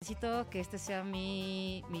necesito que este sea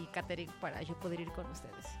mi catering para yo poder ir con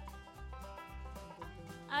ustedes.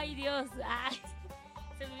 Ay, Dios. Ay.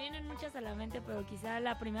 Se me vienen muchas a la mente, pero quizá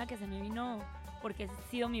la primera que se me vino, porque ha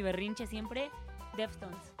sido mi berrinche siempre,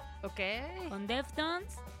 Deftones. Ok. Con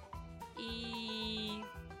Deftones. Y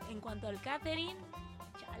en cuanto al catering,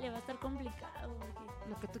 chale, va a estar complicado. Porque...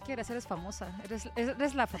 Lo que tú quieras, eres famosa.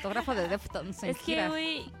 Eres la fotógrafa de Deftones en es gira. que,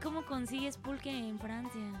 güey, ¿cómo consigues pulque en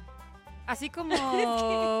Francia? Así como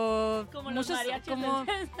Como los mariachis.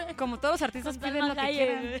 como todos los artistas Con piden lo Salma que Hayek,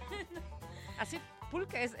 quieran. güey. Así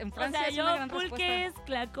pulque es en O Francia sea, es una gran yo pulques, respuesta.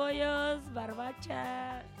 clacoyos,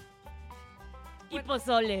 barbacha y Bueno.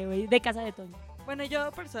 pozole, güey, de casa de Toño. Bueno,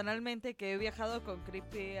 yo personalmente que he viajado con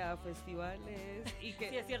Creepy a festivales y que...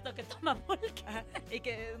 Sí, es cierto que toma pulque. Ajá, y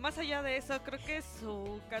que más allá de eso, creo que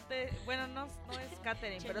su bueno, no es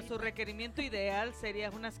catering, pero su requerimiento ideal sería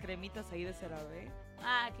unas cremitas ahí de CeraVe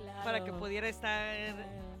Ah, claro. para que pudiera estar Eh,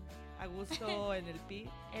 a gusto en el pi.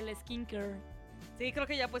 El skincare. Sí, creo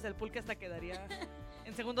que ya pues el pulque hasta quedaría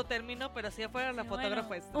en segundo término, pero si fuera la Sí, fotógrafa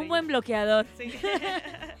bueno, estrella. un buen bloqueador. Sí.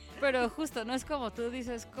 Pero justo, no es como tú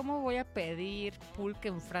dices, ¿cómo voy a pedir pulque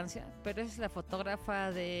en Francia? Pero es la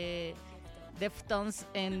fotógrafa de Deftones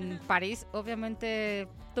en París. Obviamente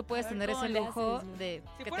tú puedes A ver, tener ¿cómo ese le lujo haces, güey? de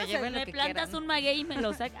Si que te fueras lleven lo Me que plantas quieran. un maguey y me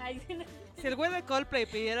lo sacas. Ay, sí. Si el güey de Coldplay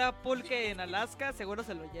pidiera pulque en Alaska, seguro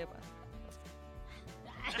se lo lleva.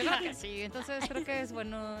 Yo creo que sí, entonces creo que es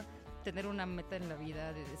bueno tener una meta en la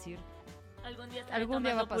vida de decir, Algún día Algún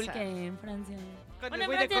día va a pasar. pulque en Francia. Con Bueno, el en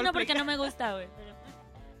güey de Francia no, Coldplay. porque no me gusta, güey. pero-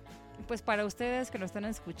 pues para ustedes que nos están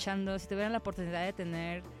escuchando, si tuvieran la oportunidad de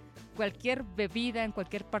tener cualquier bebida en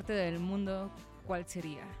cualquier parte del mundo, ¿cuál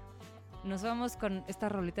sería? Nos vamos con esta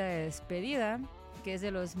rolita de despedida, que es de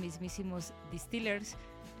los mismísimos Distillers,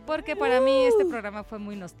 porque para mí este programa fue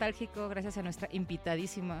muy nostálgico, gracias a nuestra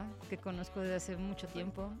invitadísima, que conozco desde hace mucho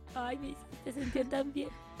tiempo. Ay, me hiciste sentir tan bien.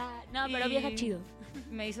 Ah, no, pero Y vieja chido.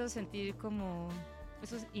 Me hizo sentir como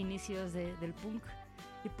esos inicios del punk.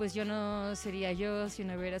 Y pues yo no sería yo si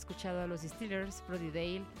no hubiera escuchado a los Distillers, Brody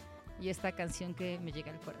Dale y esta canción que me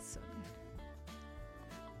llega al corazón.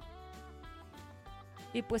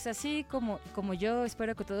 Y pues así como yo,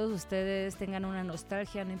 espero que todos ustedes tengan una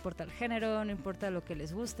nostalgia, no importa el género, no importa lo que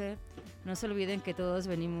les guste. No se olviden que todos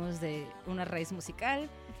venimos de una raíz musical.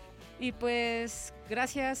 Y pues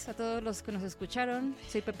gracias a todos los que nos escucharon.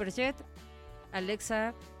 Soy Pepperjet,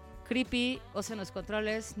 Alexa, Creepy, Oso en los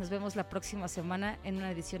controles. Nos vemos la próxima semana en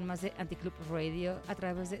una edición más de Anticlub Radio a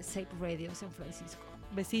través de Safe Radio San Francisco.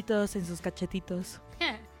 Besitos en sus cachetitos.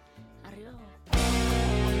 Arriba.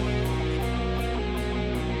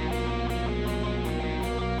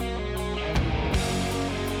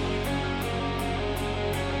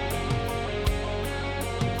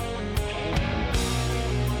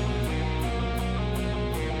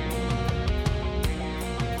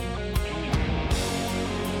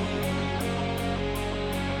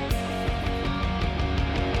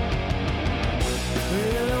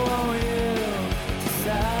 Really want you to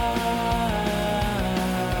sigh.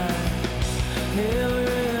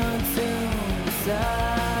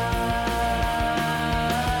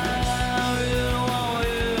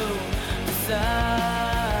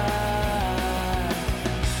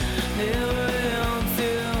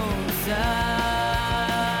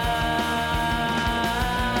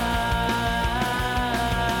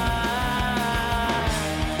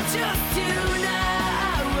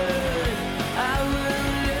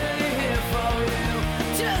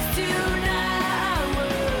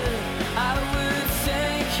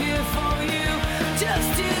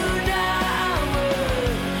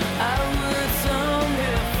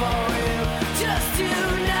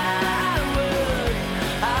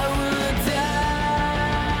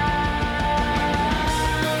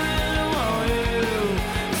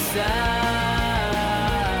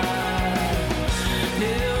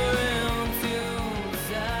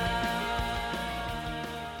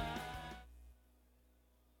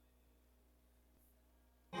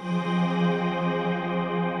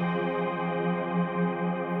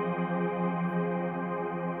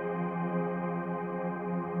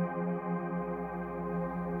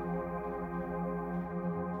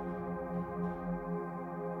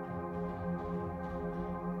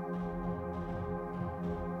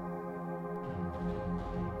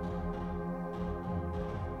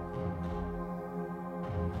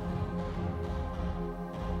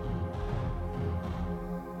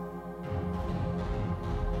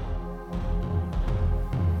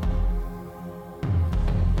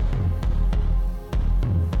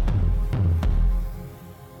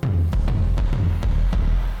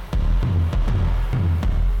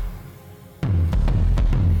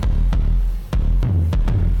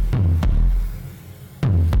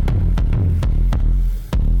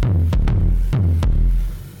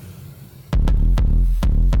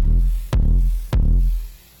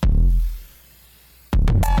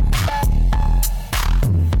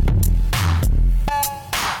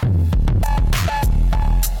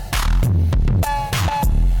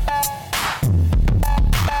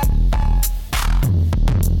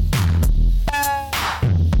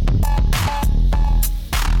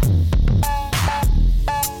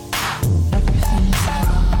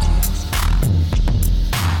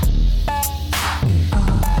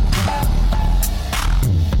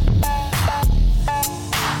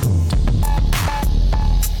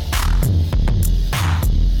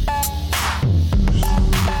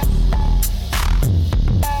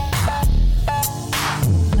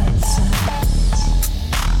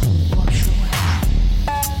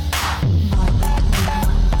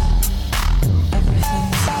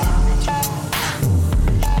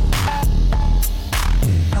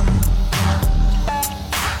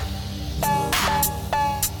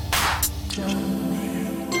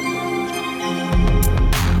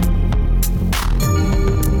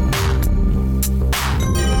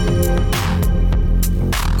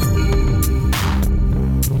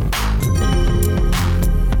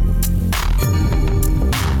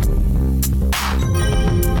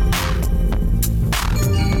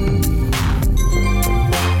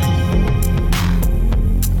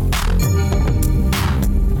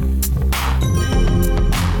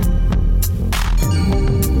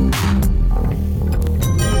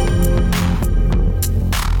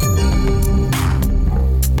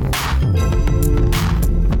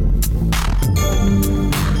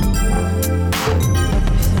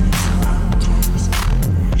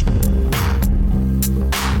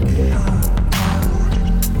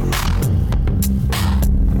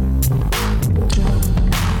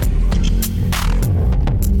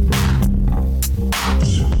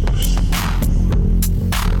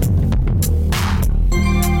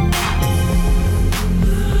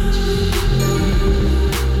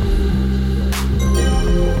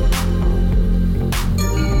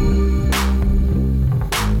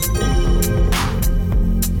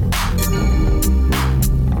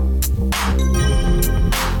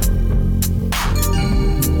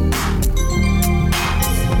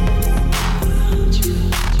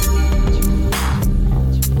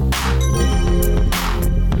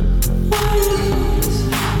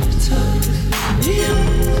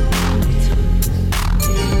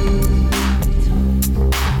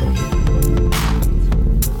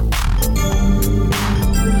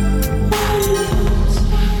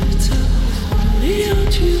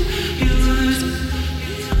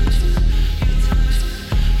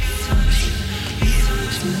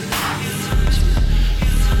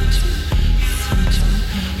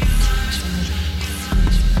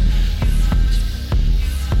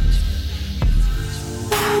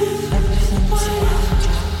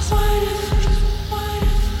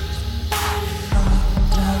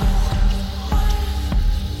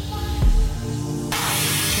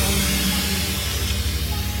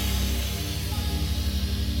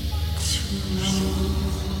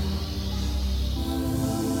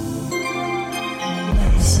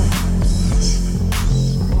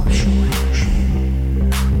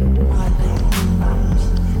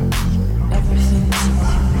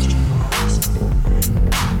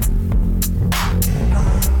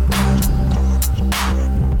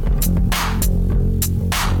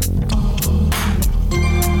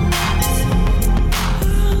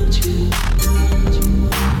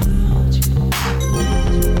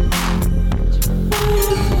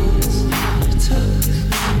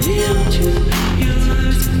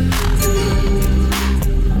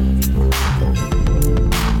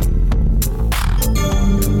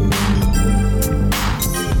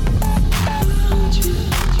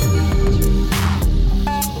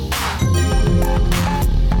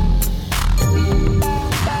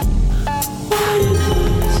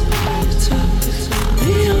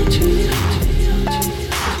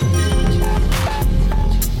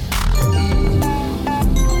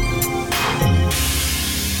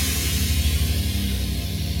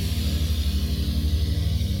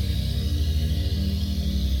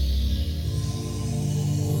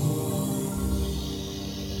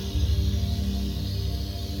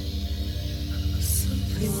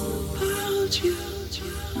 You're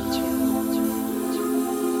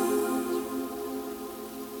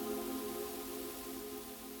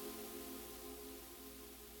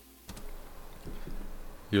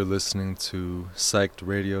listening to Psyched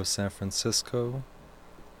Radio San Francisco.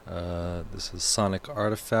 This is Sonic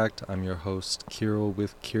Artifact. I'm your host, Kirill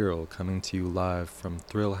with Kirill, coming to you live from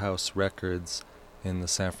Thrill House Records in the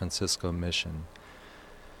San Francisco Mission.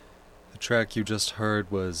 The track you just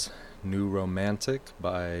heard was New Romantic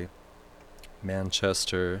by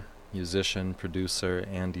Manchester musician, producer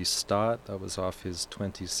Andy Stott. That was off his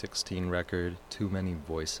 2016 record, Too Many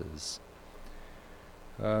Voices.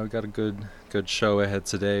 We got a good show ahead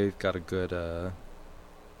today. We've got a good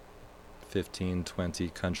 15, 20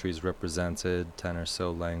 countries represented, 10 or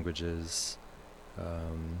so languages.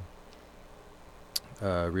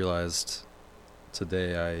 Realized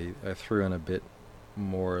today I threw in a bit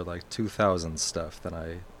more like 2000 stuff than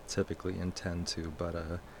I typically intend to, but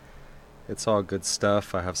it's all good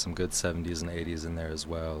stuff. I have some good 70s and 80s in there as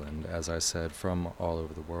well, and as I said, from all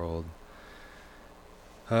over the world.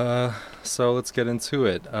 So let's get into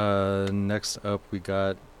it. Next up we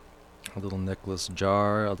got a little Nicholas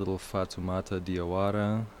Jar, a little Fatoumata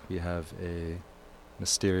Diawara. We have a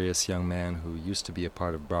mysterious young man who used to be a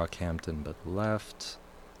part of Brockhampton but left.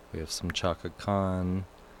 We have some Chaka Khan,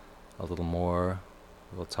 a little more.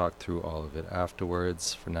 We'll talk through all of it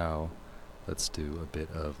afterwards. For now, let's do a bit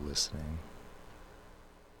of listening.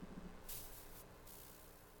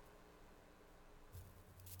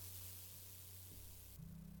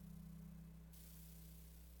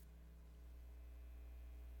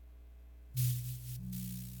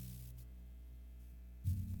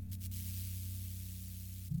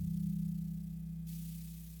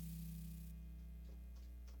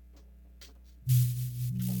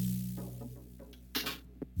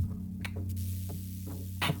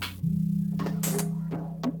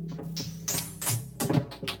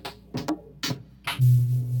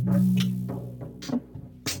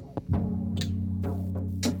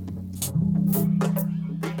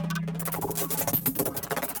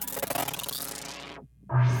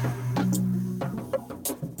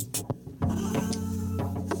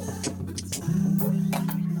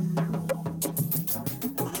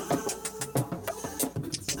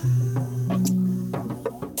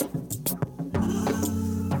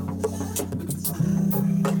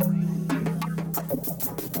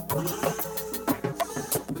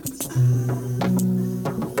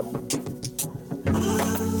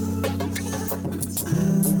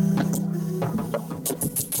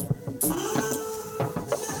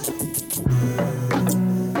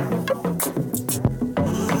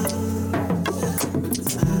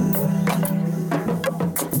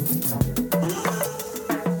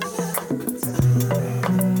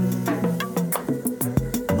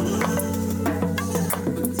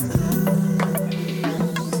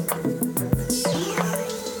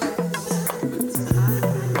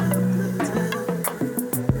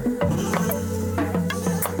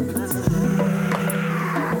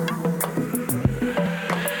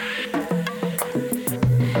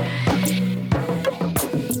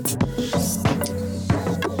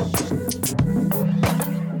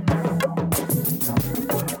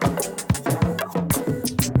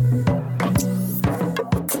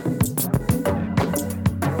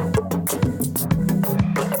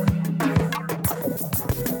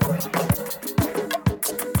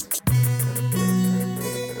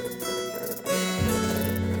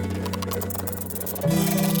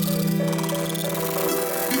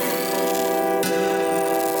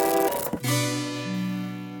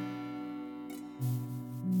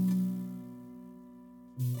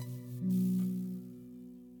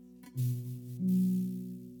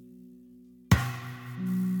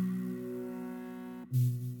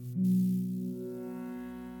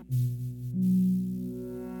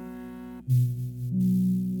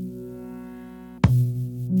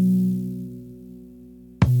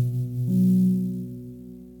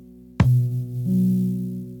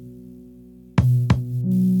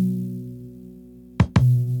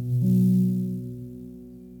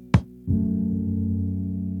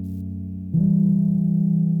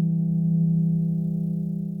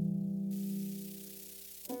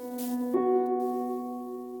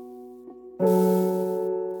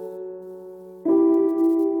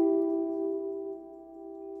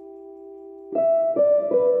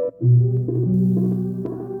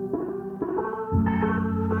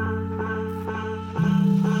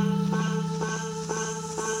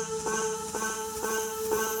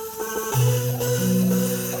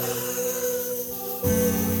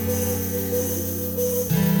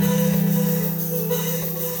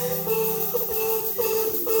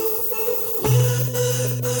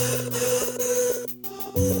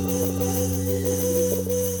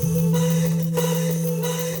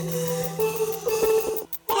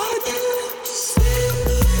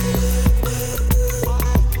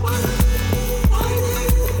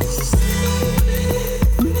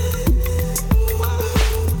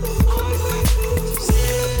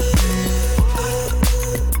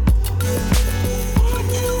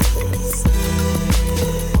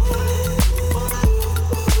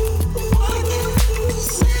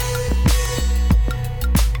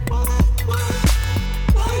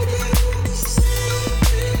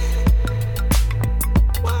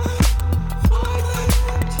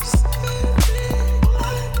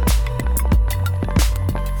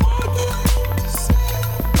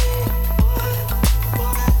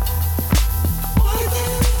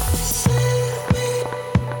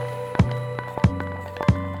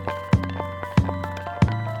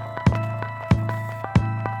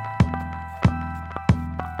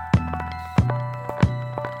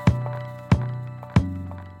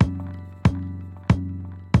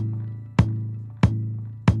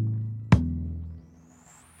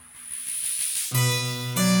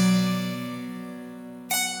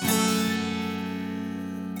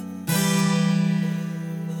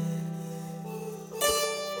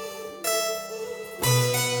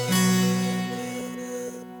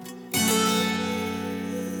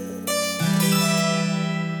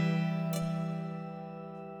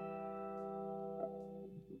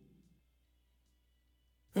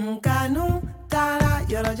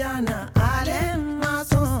 Yorojana, Ale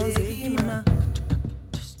Mason Segima.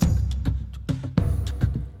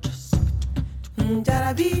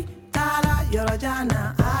 Jarabi, Tara,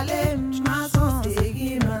 Yorojana, Ale Mason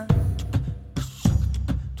Segima.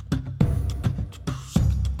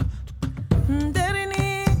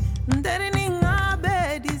 Nderini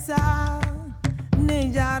ngabedisa, ne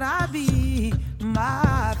jarabi,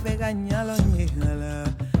 ma pega nyalo nyala.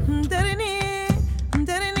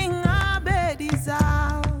 Nderini ngabedisa,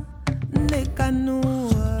 ne kanu,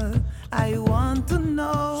 I want to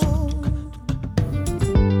know.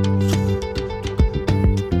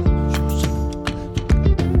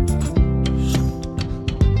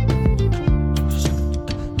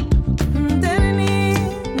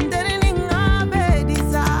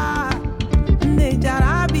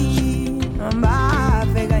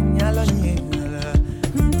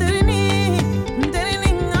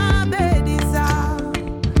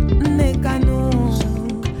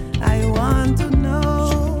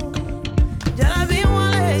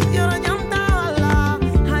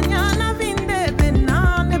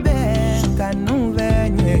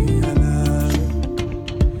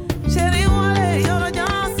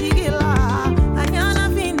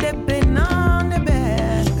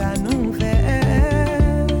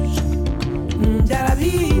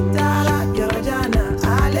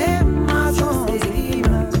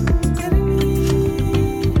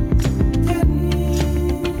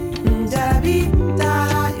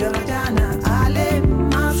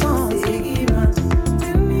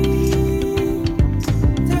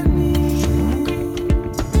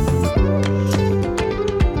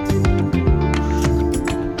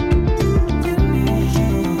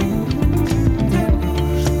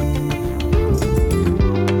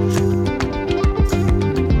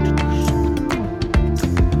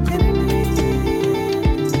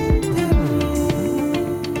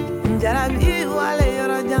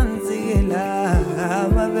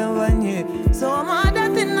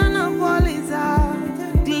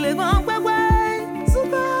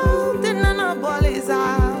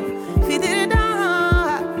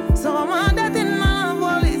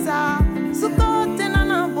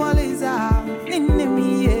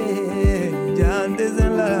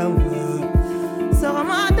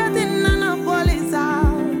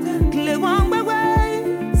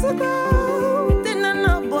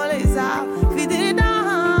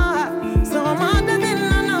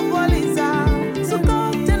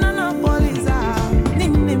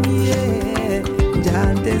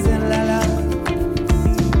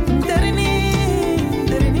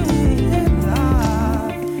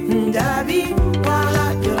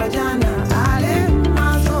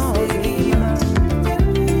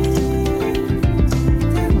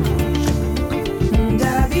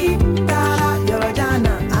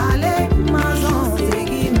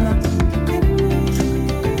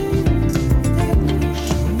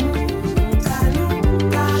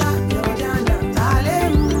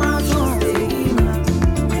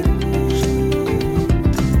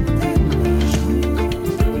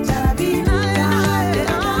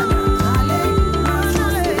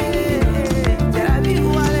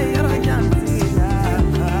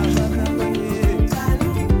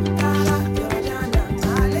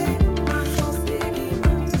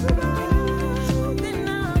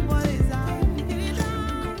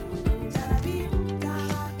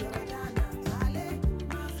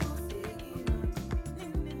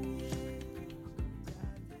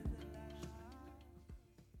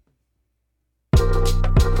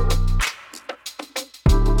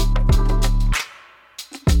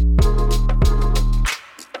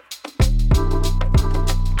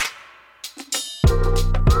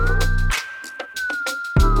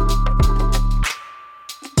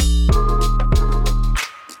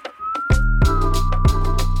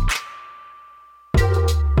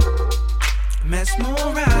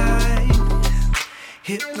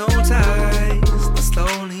 Hypnotize to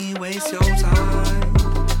slowly waste your time.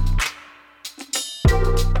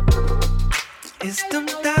 It's them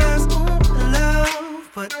thighs on the love,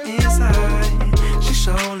 but inside she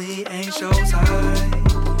surely ain't your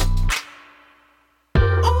type.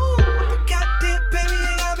 Oh, goddamn baby,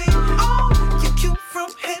 you got me. Oh, you cute from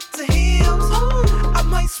head to heels. Oh, I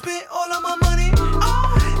might spend all of my money.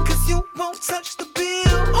 Oh, 'cause you won't touch the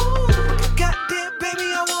bill. Oh, goddamn baby,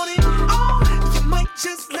 I want it. Oh, you might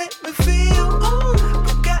just let me feel. Oh,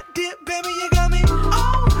 goddamn baby, you got me.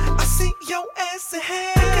 Oh, I see your ass in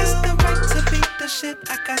hell. I got the right to beat the shit.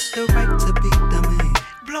 I got the right to beat the man.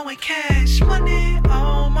 Blowing cash money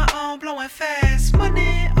on my own, blowing fast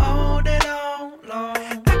money all day long.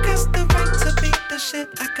 I got the right to beat the shit.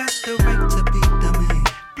 I got the right to beat the man.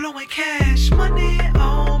 Blowing cash money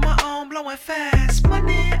on my own, blowing fast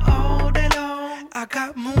money all I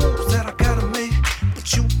got moves that I gotta make,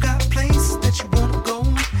 but you got places that you wanna go.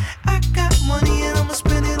 I got money and I'ma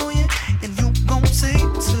spend it on you, and you gon' take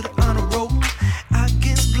to the honor roll. I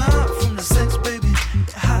get blind from the sex, baby.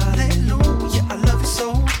 Hallelujah, I love you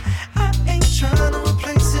so. I ain't trying to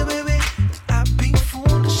replace you, baby. I'd be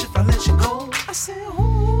foolish if I let you go. I said,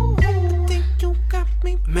 ooh, I think you got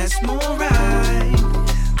me mesmerized,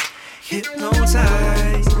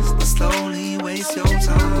 hypnotized, to slowly waste your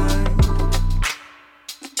time.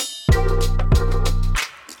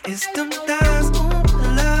 It's them thighs on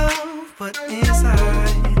love, but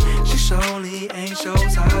inside she surely ain't so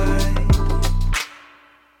tight.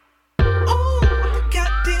 Oh,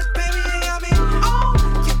 goddamn baby, you got me. Oh,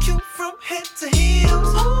 you cute from head to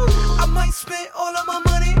heels. Oh, I might spend all of my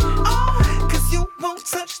money. Oh, cause you won't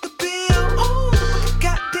touch the bill. Oh,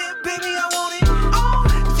 goddamn baby, I want it. Oh,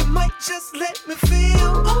 you might just let me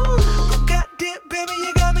feel. Oh, goddamn baby,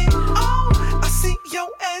 you got me. Oh, I see your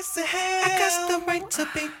ass in hell. I got the right to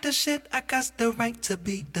beat the shit. I got the right to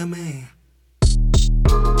beat the man.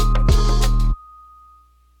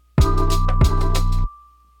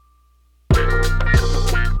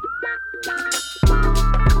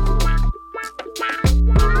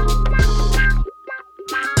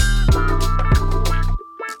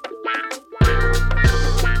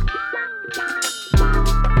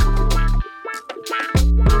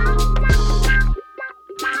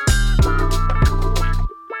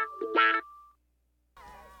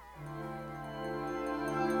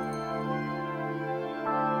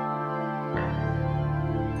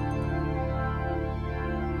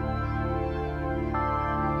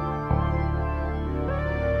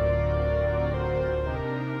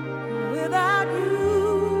 Without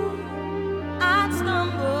you, I'd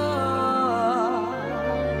stumble.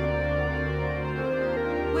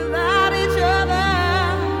 Without each other,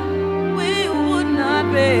 we would not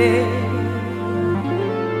be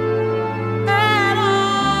at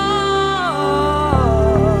all.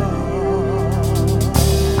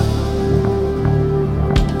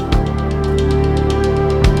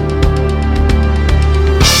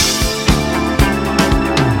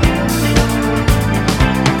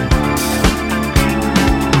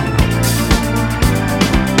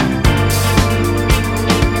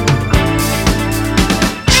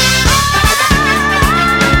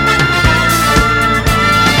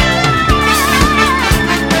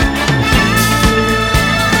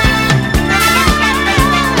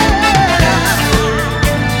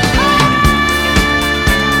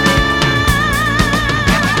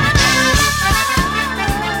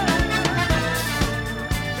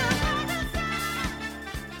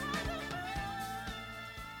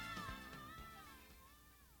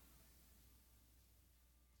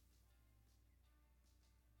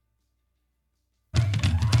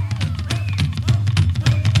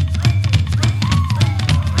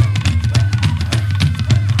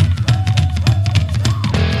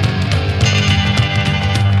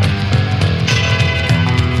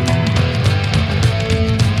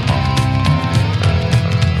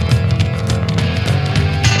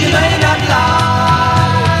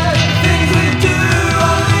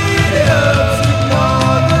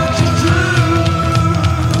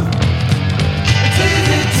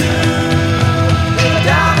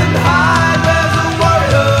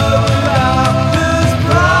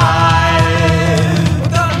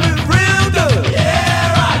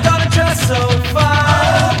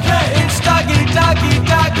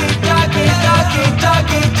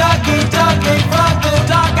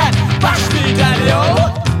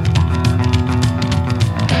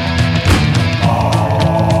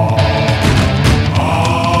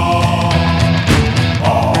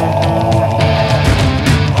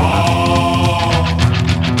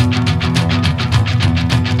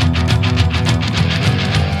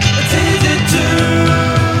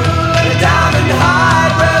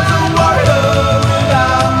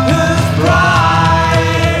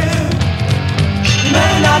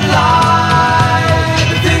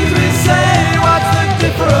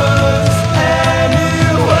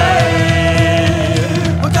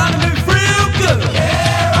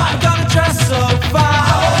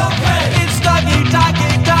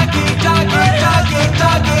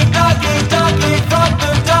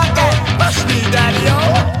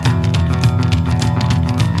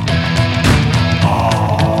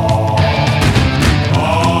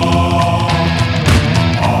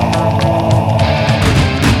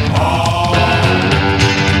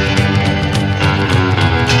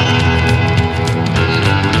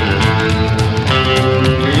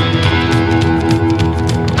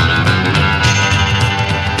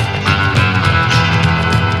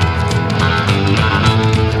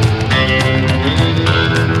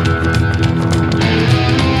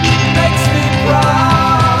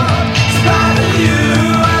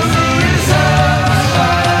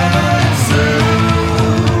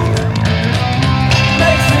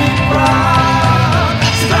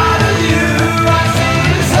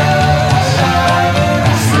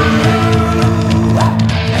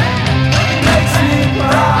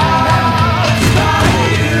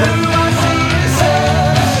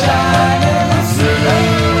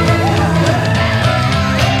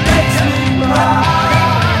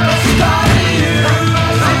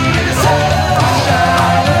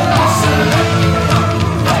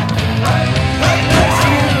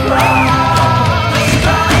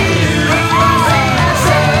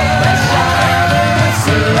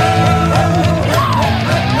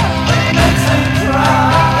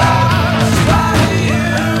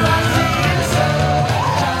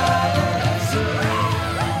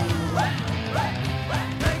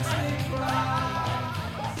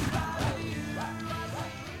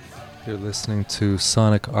 You're listening to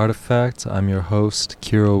Sonic Artifact. I'm your host,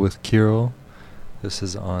 Kirill with Kirill. This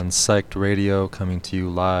is on Psyched Radio, coming to you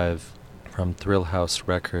live from Thrill House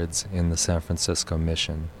Records in the San Francisco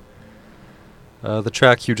Mission. The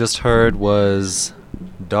track you just heard was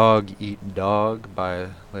Dog Eat Dog by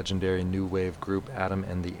legendary new wave group Adam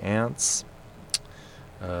and the Ants.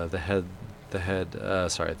 The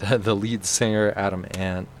lead singer, Adam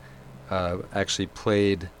Ant, actually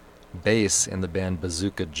played bass in the band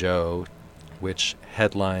Bazooka Joe, which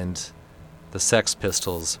headlined the Sex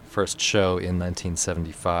Pistols' first show in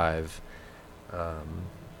 1975.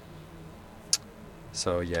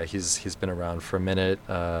 So yeah, he's been around for a minute,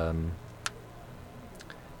 and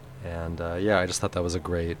I just thought that was a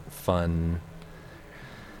great, fun,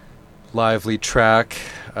 lively track.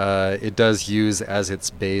 It does use as its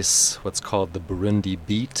base what's called the Burundi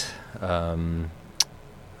beat.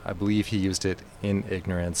 I believe he used it in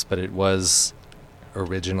ignorance, but it was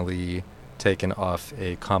originally taken off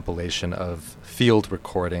a compilation of field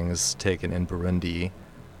recordings taken in Burundi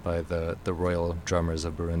by the royal drummers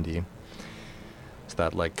of Burundi. So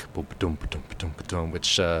that like boom ba-dum, ba-dum, ba-dum, ba-dum,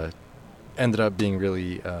 which ended up being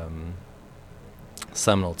really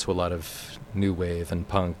seminal to a lot of new wave and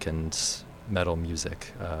punk and metal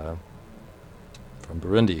music from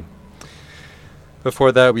Burundi.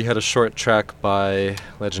 Before that, we had a short track by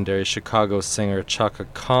legendary Chicago singer Chaka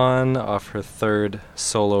Khan off her third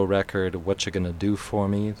solo record, What You Gonna Do For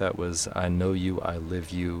Me? That was I Know You, I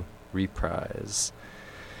Live You reprise.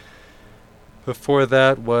 Before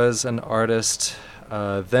that was an artist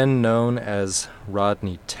then known as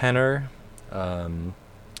Rodney Tenor.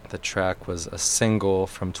 The track was a single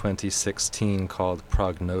from 2016 called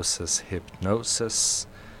Prognosis Hypnosis.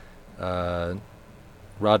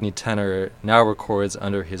 Rodney Tenor now records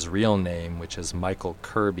under his real name, which is Michael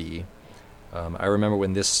Kirby. I remember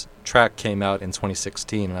when this track came out in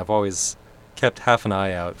 2016, and I've always kept half an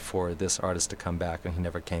eye out for this artist to come back, and he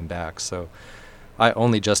never came back. So I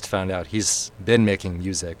only just found out he's been making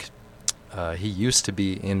music. He used to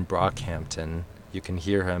be in Brockhampton. You can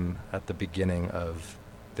hear him at the beginning of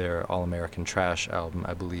their All-American Trash album,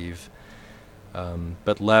 I believe.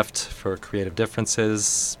 But left for creative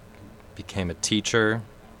differences, became a teacher,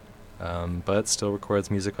 but still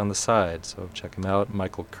records music on the side. So check him out,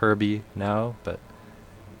 Michael Kirby now, but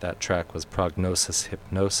that track was Prognosis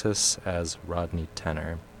Hypnosis as Rodney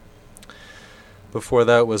Tenor. Before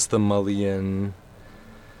that was the Malian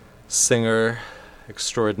singer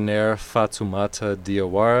extraordinaire Fatoumata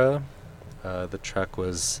Diawara. The track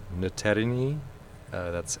was Nterini,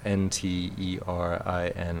 that's Nterini,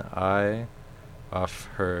 off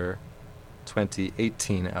her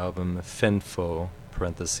 2018 album Fenfo,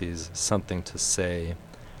 parentheses, Something to Say.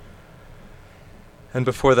 And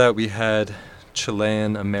before that we had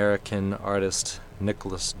Chilean-American artist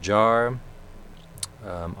Nicholas Jar,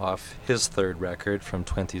 off his third record from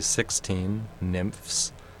 2016,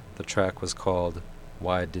 Nymphs. The track was called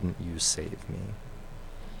Why Didn't You Save Me?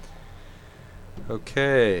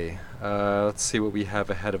 Okay, let's see what we have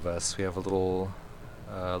ahead of us. We have a little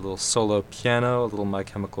solo piano, a little My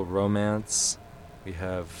Chemical Romance. We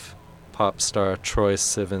have pop star Troye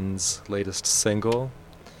Sivan's latest single.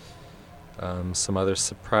 Some other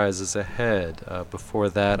surprises ahead. Before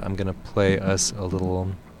that, I'm going to play us a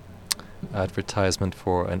little advertisement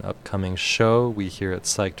for an upcoming show. We here at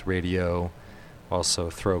Psyched Radio also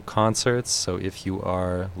throw concerts, so if you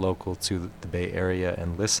are local to the Bay Area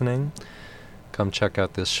and listening, come check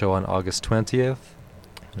out this show on August 20th.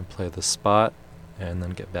 I'm going to play The Spot and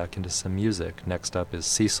then get back into some music. Next up is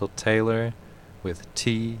Cecil Taylor with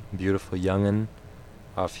T, Beautiful Youngin',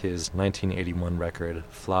 off his 1981 record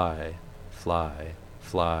Fly, Fly,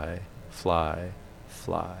 Fly, Fly,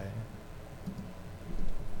 Fly.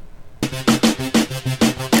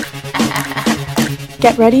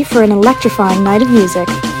 Get ready for an electrifying night of music.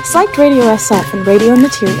 Psyched Radio SF and Radio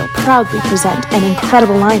Material proudly present an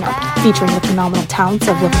incredible lineup featuring the phenomenal talents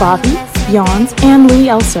of Lafavi, Yawns, and Louis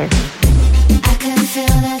Elser.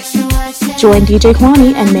 Join DJ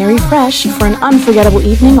Kwani and Mary Fresh for an unforgettable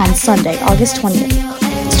evening on Sunday, August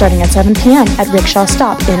 20th, starting at 7 p.m. at Rickshaw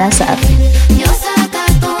Stop in SF.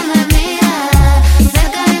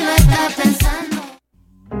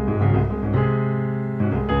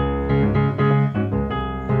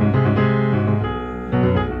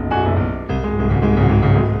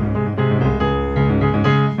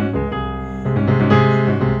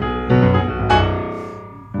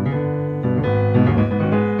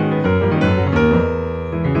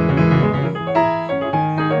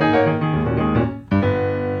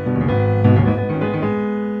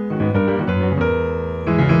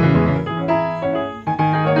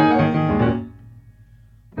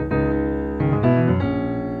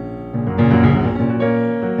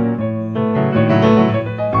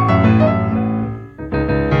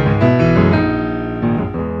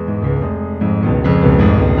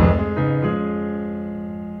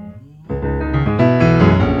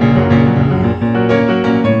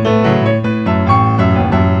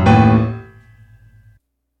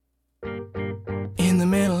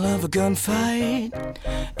 gunfight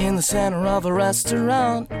in the center of a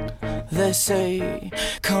restaurant. They say,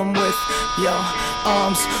 come with your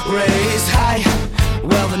arms raised high.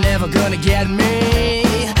 Well, they're never gonna get me.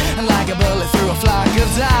 Like a bullet through a flock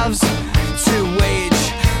of doves, to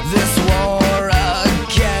wage this war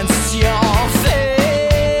against your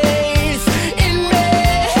faith in me.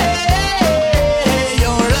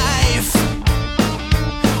 Your life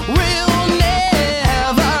will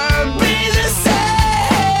never be the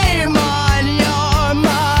same. On your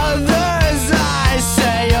mother's eyes,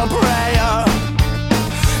 say a prayer.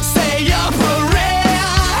 Say a prayer.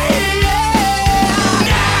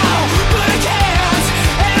 Now, but I can't,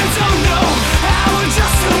 and I don't know how. We're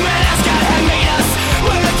just human as God had made us.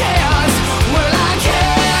 Well, I can't, well, I can't.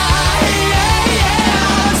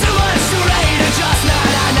 Too much too late, and just not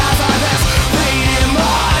enough of this. Waiting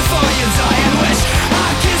more for your dying wish. I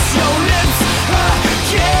kiss your lips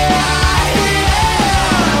again.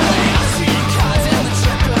 I see the cards and the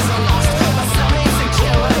checkers are lost. My stomach's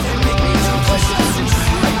insecure, they make me too precious and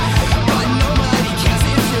true. But nobody cares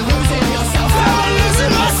if you're losing yourself. I'm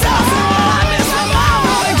losing myself, I miss my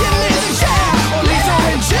mama. Give me the chair, or lethal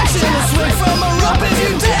injection, or swing from a rope if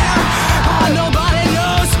you dare. Nobody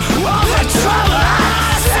knows all the trouble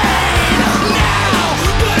I've seen now,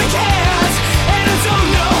 but I can't, and I don't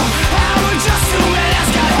know how. We're just human as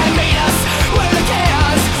God had made us. Well, I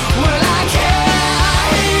can't, well, I can't.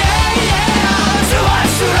 Too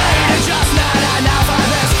much too late, and just not enough of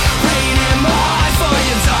this. Waiting more for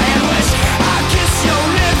your dying wish. I kiss your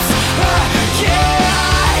lips again.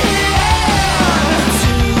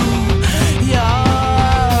 To your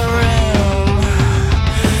room,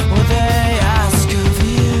 what they ask of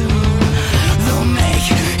you, they'll make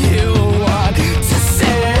you want to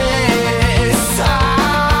stay so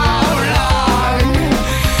long.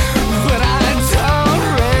 But I don't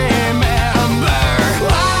remember.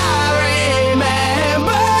 I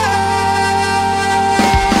remember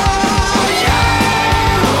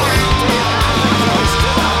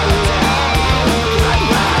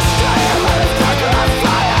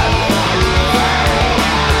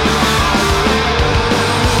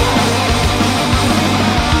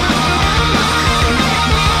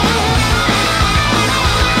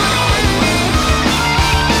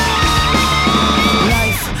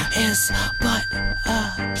life is but a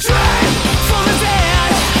dream for the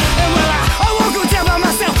dead. And well, I won't go down by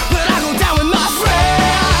myself, but I go down with my friends.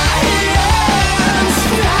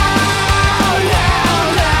 Now, now,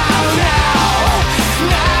 now, now.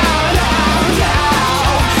 Now, now, now.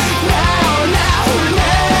 Now, now,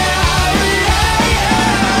 now.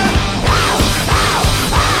 Ow, ow,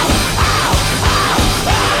 ow, ow, ow,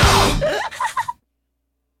 ow.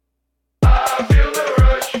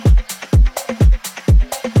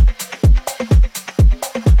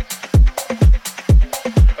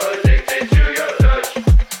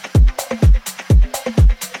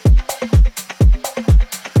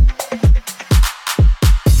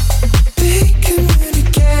 Big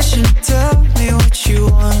communication, tell me what you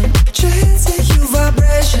want. Chasing you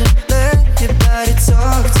vibration, let your body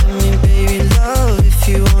talk to me, baby love. If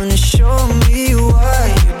you wanna show me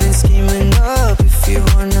why you've been scheming up, if you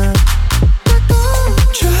wanna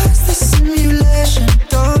trust the simulation,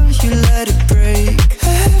 don't you let it break.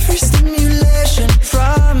 Every stimulation,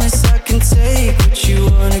 promise I can take what you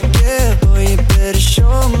wanna get. Boy, you better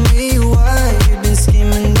show me why you've been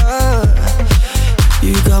scheming up.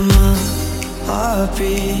 You got my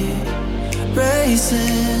heartbeat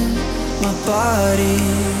racing, my body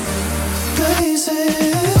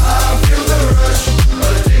blazing. I feel the rush,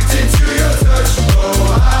 addicted to your touch. Oh,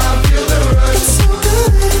 I feel the rush. It's so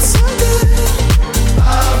good, it's so good.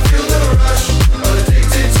 I feel the rush,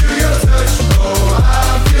 addicted to your touch. Oh, I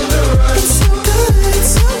feel the rush. It's so good,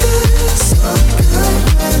 it's so good. So good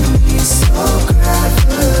when we so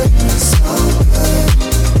gravity, so good.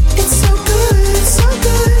 It's so good, it's so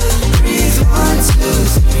good. Breathe 1, 2,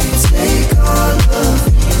 3, take all of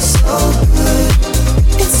me, so good.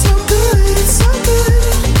 It's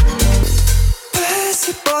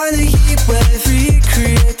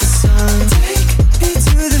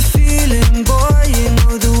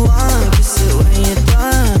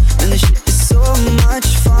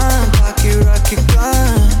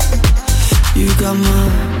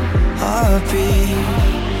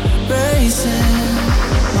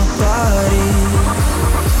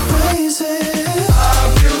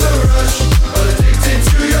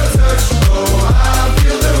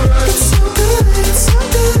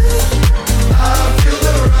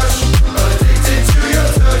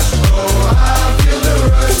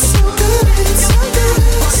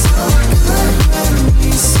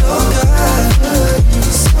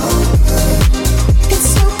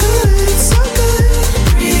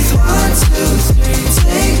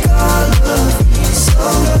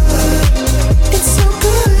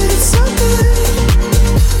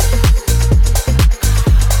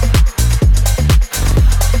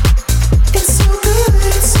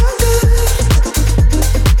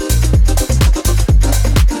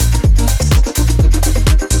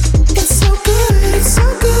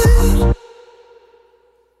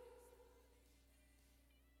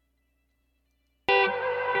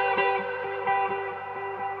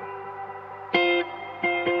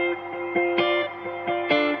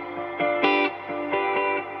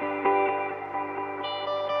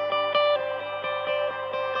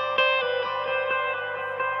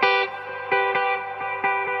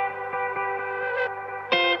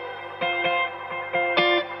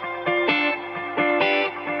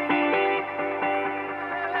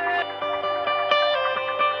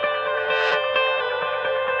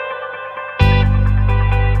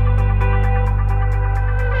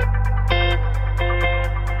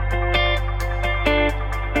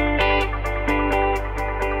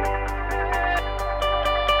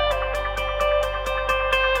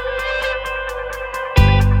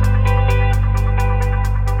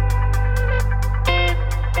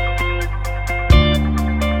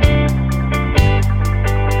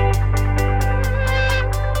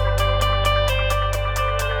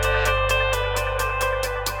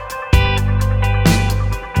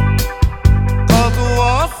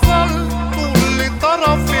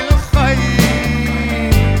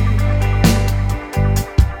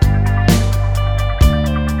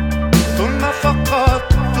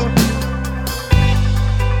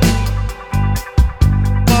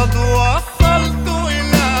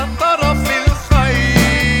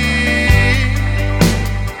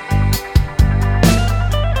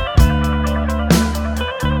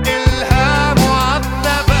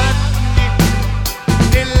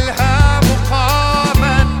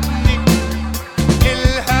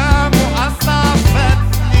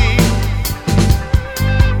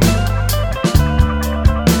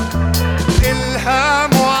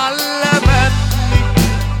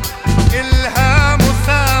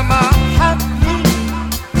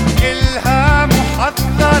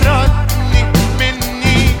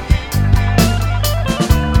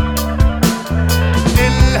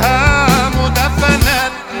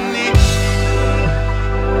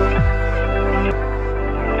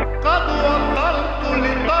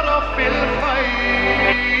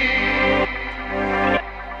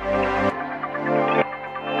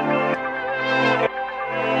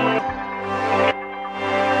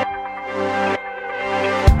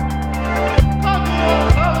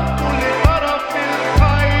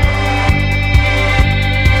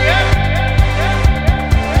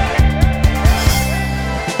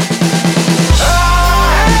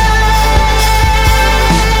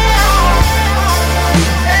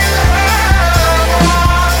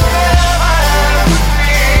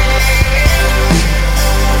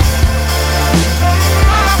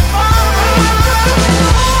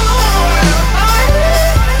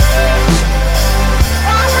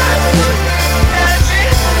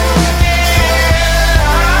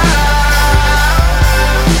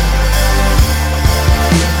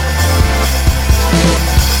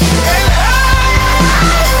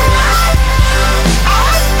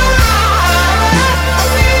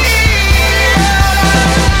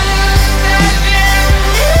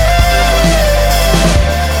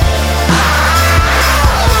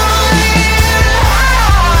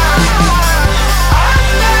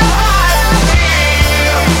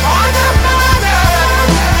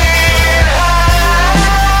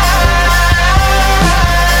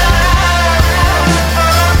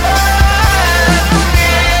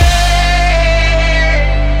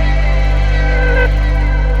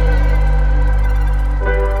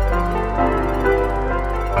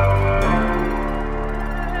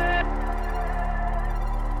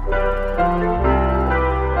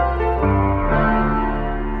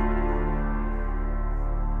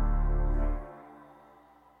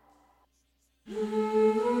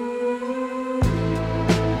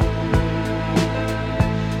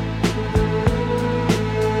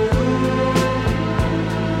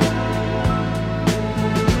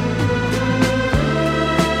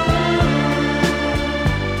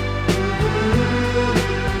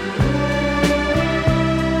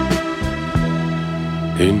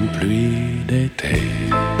une pluie d'été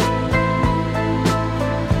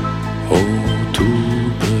au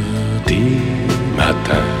tout petit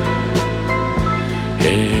matin.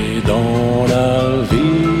 Et dans la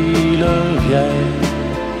ville vieille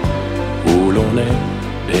où l'on est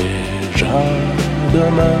déjà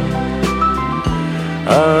demain,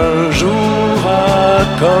 un jour a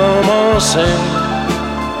commencé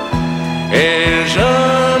et je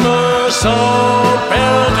me sens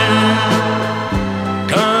perdu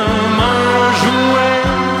comme un jouet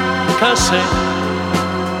cassé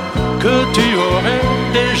que tu aurais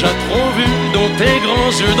déjà trop vu, dont tes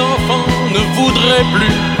grands yeux d'enfant ne voudraient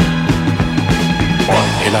plus.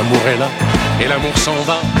 Et l'amour est là, et l'amour s'en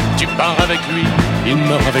va, tu pars avec lui, il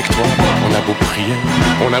meurt avec toi. On a beau prier,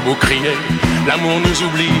 on a beau crier, l'amour nous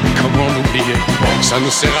oublie, comment l'oublier? Ça ne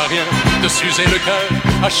sert à rien de s'user le cœur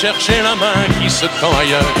à chercher la main qui se tend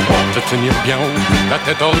ailleurs, de tenir bien haut, la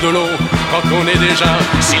tête hors de l'eau, quand on est déjà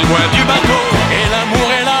si loin du bateau. Et l'amour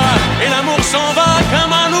est là, et l'amour s'en va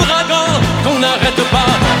comme un ouragan qu'on n'arrête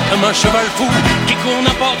pas, comme un cheval fou qui court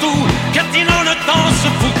n'importe où, quêtinant le temps, se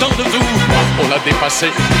foutant de tout. On l'a dépassé,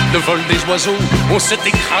 le vol des oiseaux, on s'est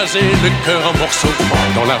écrasé le cœur en morceaux.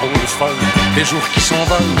 Dans la ronde folle, des jours qui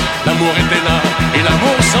s'envolent, l'amour était là et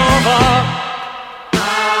l'amour s'en va.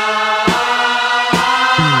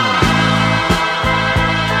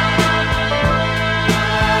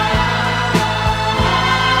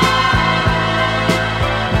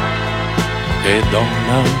 Et dans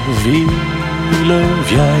la ville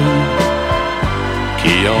vieille,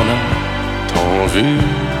 qui en a tant vu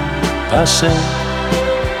passer,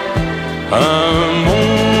 un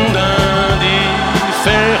monde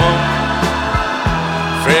indifférent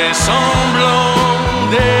fait semblant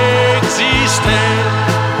d'exister,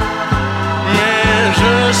 mais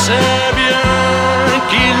je sais bien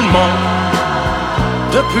qu'il ment.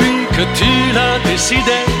 Depuis que tu l'as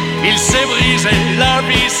décidé, il s'est brisé, la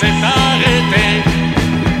vie s'est arrêtée.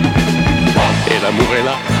 Et l'amour est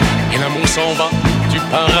là, et l'amour s'en va, tu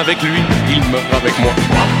pars avec lui, il meurt avec moi.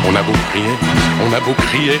 On a beau prier, on a beau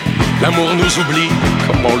crier, l'amour nous oublie,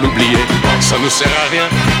 comment l'oublier? Ça ne sert à rien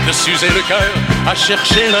de s'user le cœur à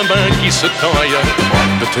chercher la main qui se tend ailleurs,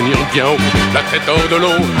 de tenir bien haut, la tête hors de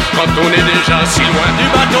l'eau, quand on est déjà si loin du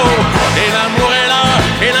bateau. Et l'amour est là,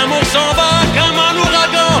 et l'amour s'en va comme un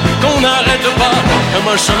ouragan qu'on n'arrête pas, comme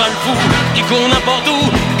un cheval fou qui court n'importe où,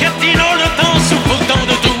 quêtinant le temps, souffrant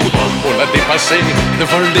de tout. On l'a dépassé, le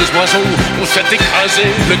vol des oiseaux, on s'est écrasé,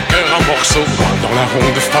 le cœur en morceaux. Dans la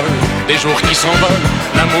ronde folle, des jours qui s'envolent,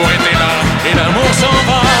 l'amour était là, et l'amour s'en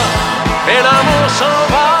va, et l'amour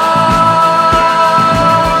s'en va.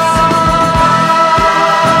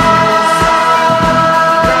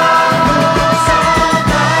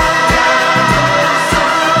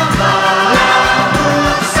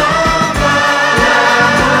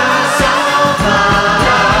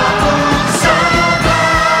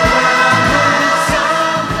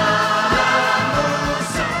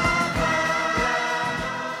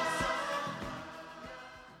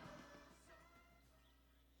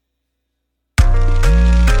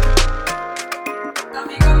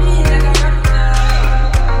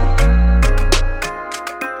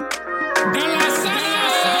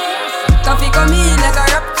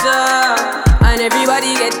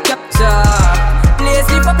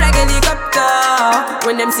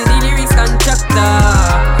 When them see the lyrics constructor,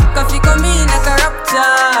 coffee come in like a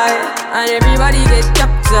raptor, and everybody get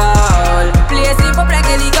captured. Play sleep up like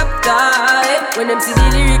helicopter. When them see the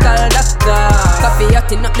lyrical doctor, coffee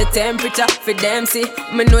hotting up the temperature for them see.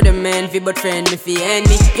 Me know the man fi but friend me fi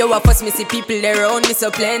enemy. Yo, I first me see people around me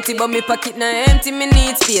so plenty, but me pocket na empty. Me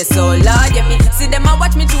need space so large. Yeah, me see them a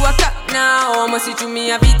watch me to a clock now. I'ma see through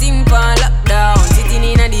me everything for lockdown. Sitting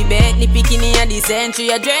in a the bed, ni picking in a the century.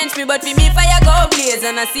 A drench me, but for me fire go blaze.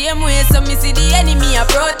 And I see him way, so me see the enemy a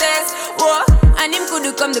protest. Whoa, and him could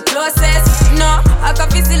come the closest. No, I can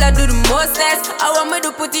feel still I do the mostest. I want me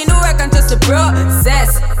to put in the work and trust the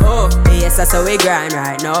process. Oh, yes, that's how we grind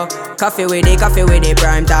right now. Coffee with the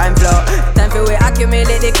prime time flow. Time for we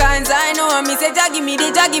accumulate the kinds I know. And me say, give me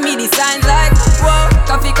the signs like, whoa,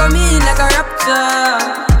 coffee come in like a rapture,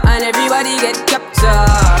 and everybody get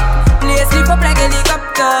captured. Play sleep up like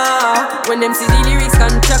helicopter. When them see the lyrics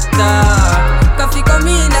constructor, coffee come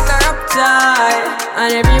in like a rapture,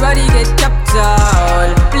 and everybody get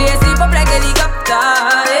captured. Play sleep up like helicopter.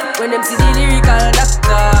 When them see the lyrical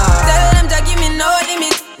doctor, tell them to give me no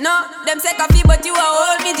limit. No, them say coffee but you a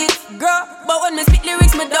whole midget, girl. But when me spit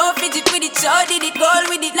lyrics, me don't fidget with it. Show did it, goal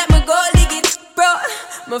with it, like me goal dig it, bro.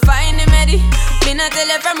 Me find him ready. Me not tell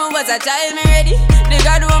you from me was a child, me ready. The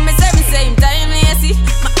God want me serve me same time, you see.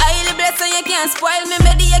 My highly blessed so you can't spoil me,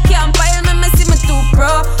 baby, you can't pile me, me see me too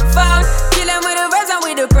pro.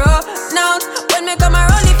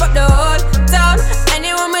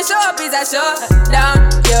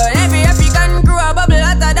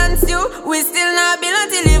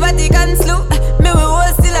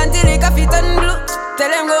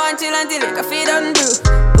 until the coffee done brew.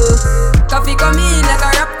 Coffee come in like a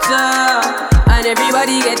rapture, and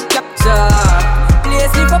everybody get captured. Play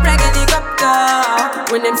slip up like a helicopter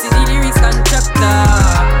when them see the lyrics constructor.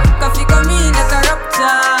 Coffee come in like a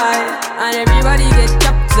rapture, and everybody get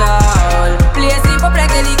captured. Play slip up like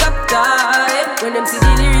a helicopter when them see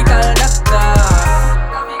the lyrical doctor.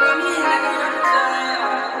 Coffee come in like a rapture.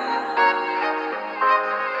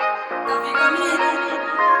 Coffee come in.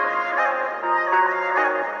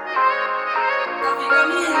 Coffee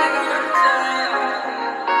come in like a rapture.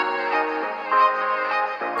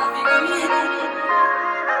 Coffee come in.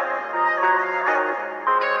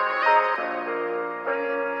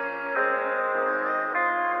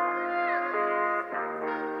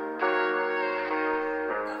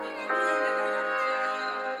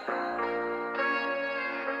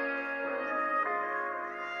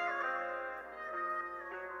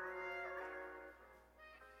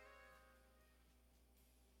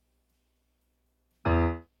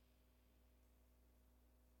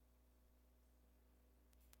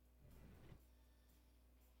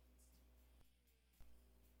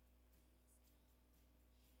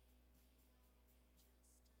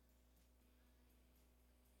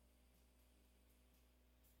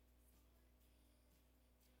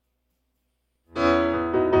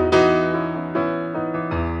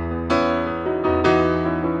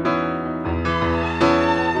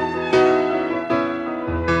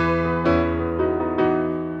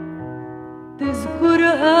 تذكر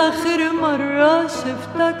آخر مرة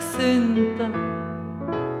شفتك سنتا،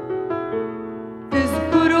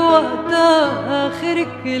 تذكر وقتها آخر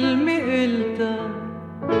كلمة قلتها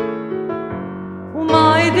وما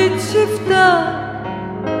عدت شفتها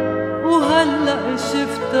وهلأ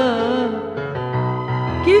شفتها.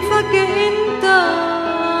 كيفك انت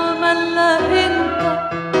ملا انت؟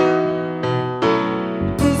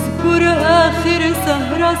 تذكر آخر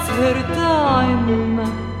سهرة سهرتها عنا،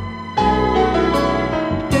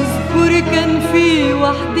 تذكر كان في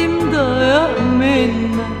وحدة مضايق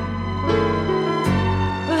منا.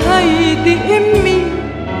 هيدي امي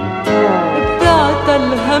بتعتل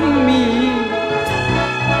همي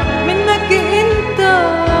منك انت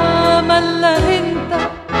ملا انت.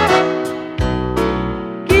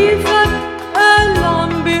 كيفك قال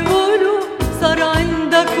عم بيقولوا صار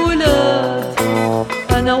عندك ولاد،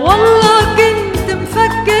 انا والله كنت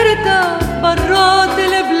مفكرتك برات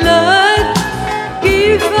البلاد.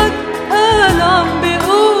 كيفك قال عم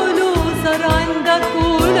بيقولوا صار عندك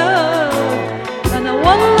ولاد، انا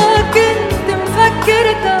والله كنت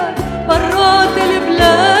مفكرتك برات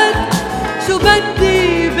البلاد. شو بدي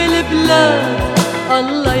بالبلاد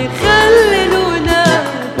الله يخلي الولاد.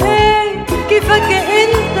 ايه كيفك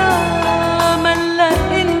انت ملا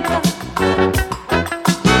انت؟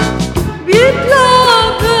 بيطلع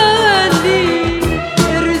بالي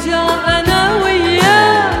ارجع انا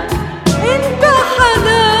وياك، انت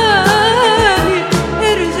حناني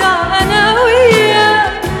ارجع انا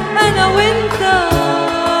وياك، انا وانت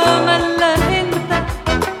ملا انت.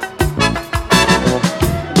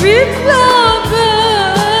 بيطلع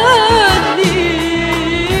بالي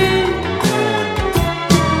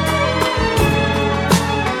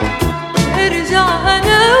ارجع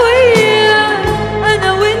انا وياك، انا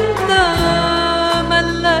وانت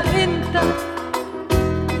ملا انت.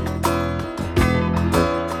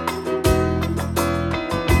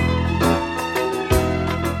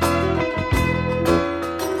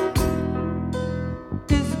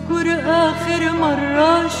 تذكر آخر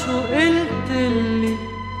مرة شو قلتلي؟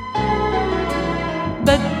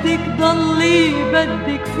 بدك ضلي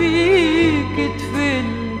بدك فيك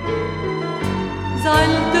تفلي.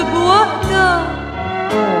 زعلت بوقتها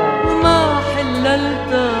وما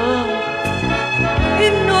حللتها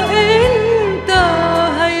إنه أنت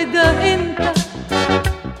هيدا أنت.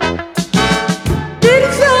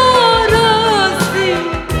 ترجع راسي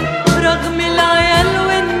رغم العيال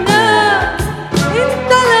والناس،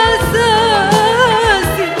 أنت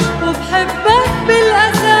الأساسي وبحبك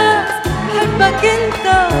بالأساس. بحبك أنت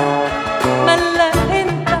ملا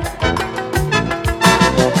أنت.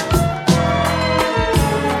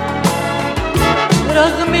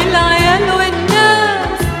 رغم العيال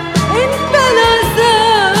والناس أنت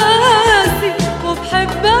الأساسي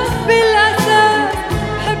وبحبك بالأساس.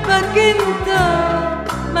 بحبك أنت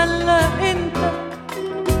ملا أنت.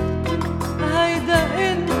 هيدا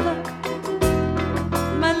أنت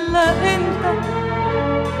ملا أنت.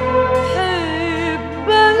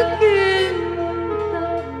 بحبك أنت.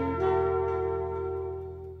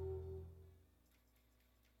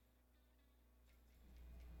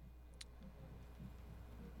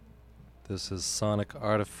 This is Sonic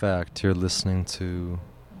Artifact. You're listening to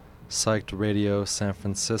Psyched Radio San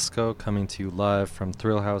Francisco, coming to you live from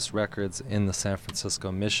Thrill House Records in the San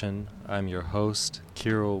Francisco Mission. I'm your host,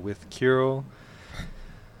 Kirill with Kirill,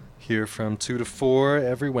 here from 2 to 4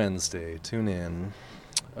 every Wednesday. Tune in.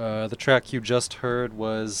 The track you just heard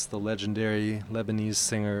was the legendary Lebanese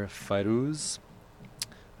singer Fayrouz.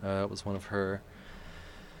 It was one of her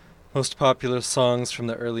most popular songs from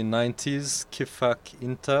the early 90s, Kifak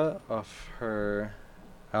Inta, off her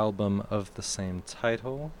album of the same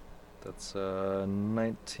title. That's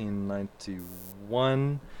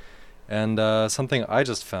 1991. And something I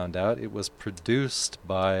just found out, it was produced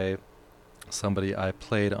by somebody I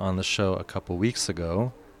played on the show a couple weeks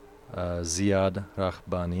ago, Ziad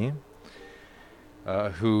Rahbani,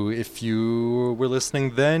 who, if you were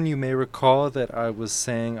listening then, you may recall that I was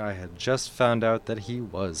saying I had just found out that he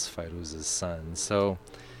was Fayrouz's son. So,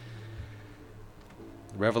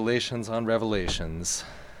 revelations on revelations.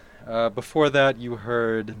 Before that, you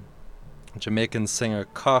heard Jamaican singer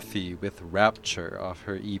Coffee with Rapture off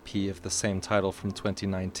her EP of the same title from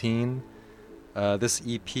 2019. This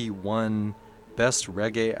EP won Best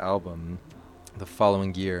Reggae Album the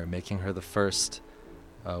following year, making her the first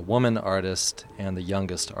woman artist and the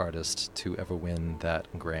youngest artist to ever win that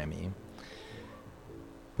Grammy.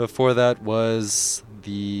 Before that was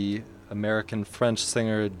the American-French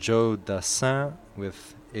singer Joe Dassin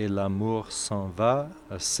with Et l'amour s'en va,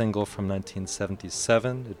 a single from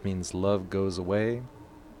 1977. It means love goes away.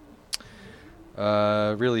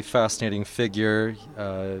 Really fascinating figure,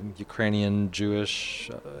 Ukrainian Jewish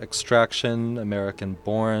extraction, American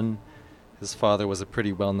born. His father was a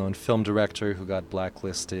pretty well-known film director who got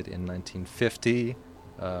blacklisted in 1950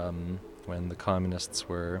 when the communists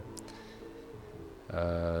were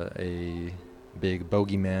a big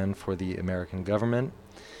bogeyman for the American government.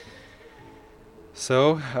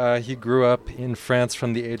 So he grew up in France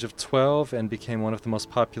from the age of 12 and became one of the most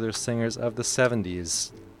popular singers of the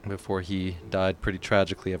 70s before he died pretty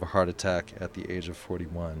tragically of a heart attack at the age of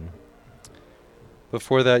 41.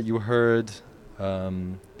 Before that, you heard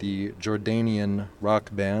the Jordanian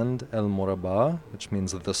rock band El Moraba, which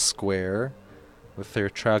means the square, with their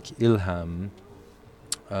track Ilham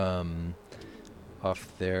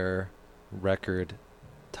off their record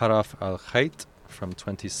Taraf al-Khayt from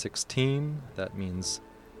 2016. That means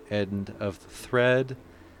end of the thread.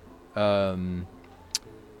 That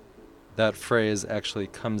phrase actually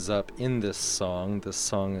comes up in this song. This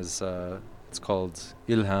song is it's called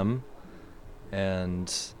Ilham,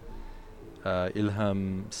 and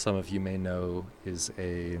Ilham, some of you may know, is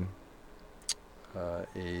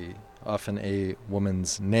often a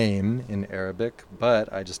woman's name in Arabic,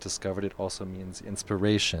 but I just discovered it also means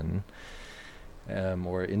inspiration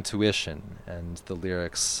or intuition, and the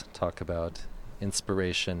lyrics talk about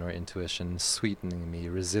inspiration or intuition sweetening me,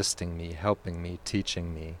 resisting me, helping me,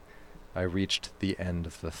 teaching me. I reached the end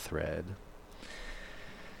of the thread.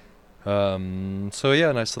 So yeah,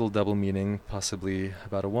 a nice little double meaning, possibly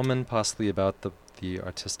about a woman, possibly about the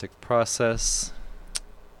artistic process.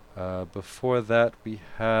 Before that, we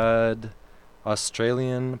had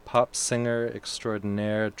Australian pop singer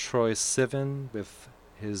extraordinaire Troye Sivan with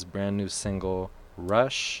his brand new single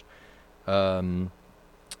Rush. I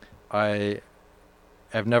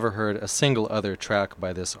have never heard a single other track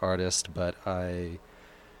by this artist, but I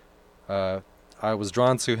was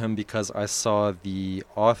drawn to him because I saw the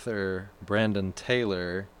author Brandon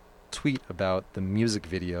Taylor tweet about the music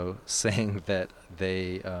video, saying that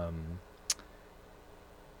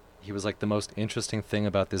he was like, the most interesting thing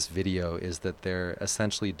about this video is that they're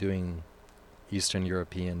essentially doing Eastern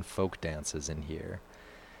European folk dances in here.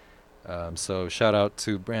 So shout out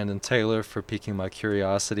to Brandon Taylor for piquing my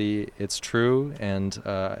curiosity. It's true, and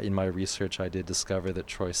in my research I did discover that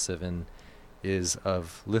Troye Sivan is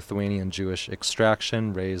of Lithuanian Jewish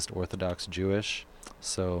extraction, raised Orthodox Jewish.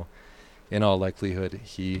 So in all likelihood,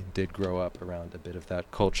 he did grow up around a bit of that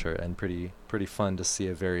culture, and pretty fun to see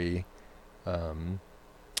a very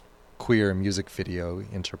queer music video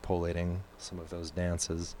interpolating some of those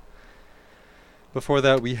dances. Before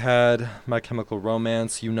that, we had My Chemical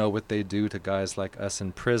Romance, You Know What They Do to Guys Like Us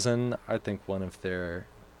in Prison. I think one of their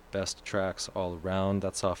best tracks all around.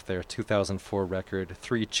 That's off their 2004 record,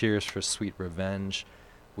 3 Cheers for Sweet Revenge,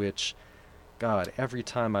 which, God, every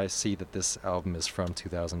time I see that this album is from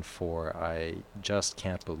 2004, I just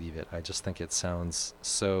can't believe it. I just think it sounds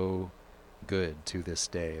so good to this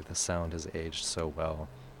day. The sound has aged so well.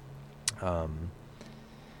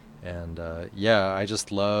 Yeah, I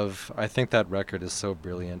just love, I think that record is so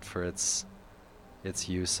brilliant for its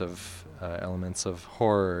use of elements of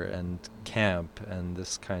horror and camp and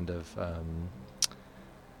this kind of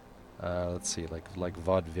let's see, like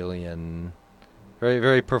vaudevillian very,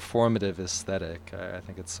 very performative aesthetic. I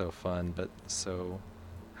think it's so fun, but so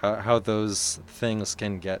how those things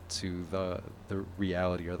can get to the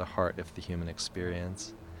reality or the heart of the human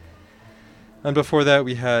experience. And before that,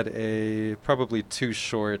 we had a probably too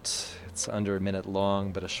short, it's under a minute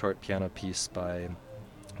long, but a short piano piece by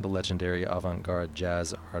the legendary avant-garde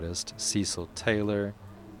jazz artist Cecil Taylor,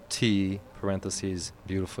 T, parentheses,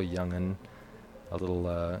 beautiful young'un. A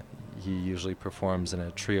little, he usually performs in a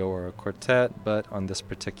trio or a quartet, but on this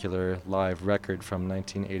particular live record from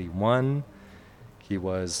 1981, he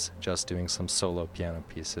was just doing some solo piano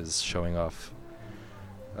pieces, showing off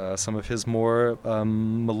some of his more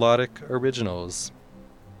melodic originals.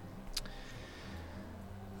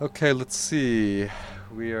 Okay, let's see.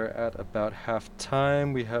 We are at about half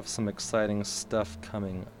time. We have some exciting stuff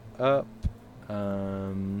coming up.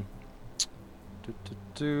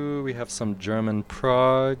 We have some German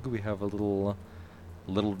prog. We have a little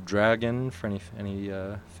Dragon for any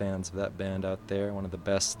fans of that band out there. One of the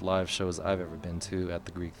best live shows I've ever been to at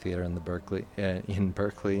the Greek Theater in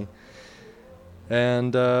Berkeley.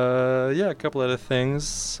 And a couple other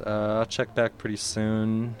things. I'll check back pretty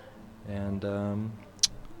soon, and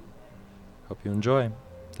hope you enjoy.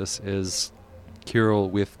 This is Kirill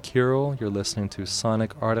with Kirill. You're listening to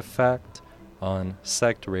Sonic Artifact on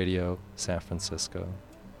Psyched Radio San Francisco.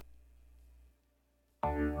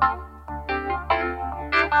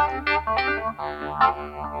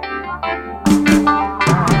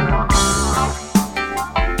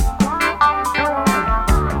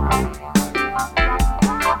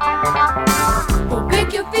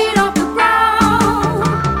 Pick your feet off the ground,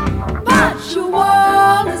 but your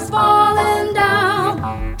world is falling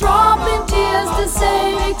down. Dropping tears to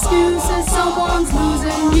say excuses, someone's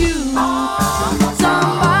losing you.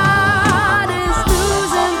 Somebody's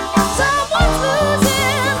losing, someone's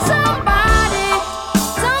losing somebody.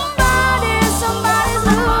 Somebody's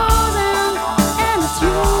losing.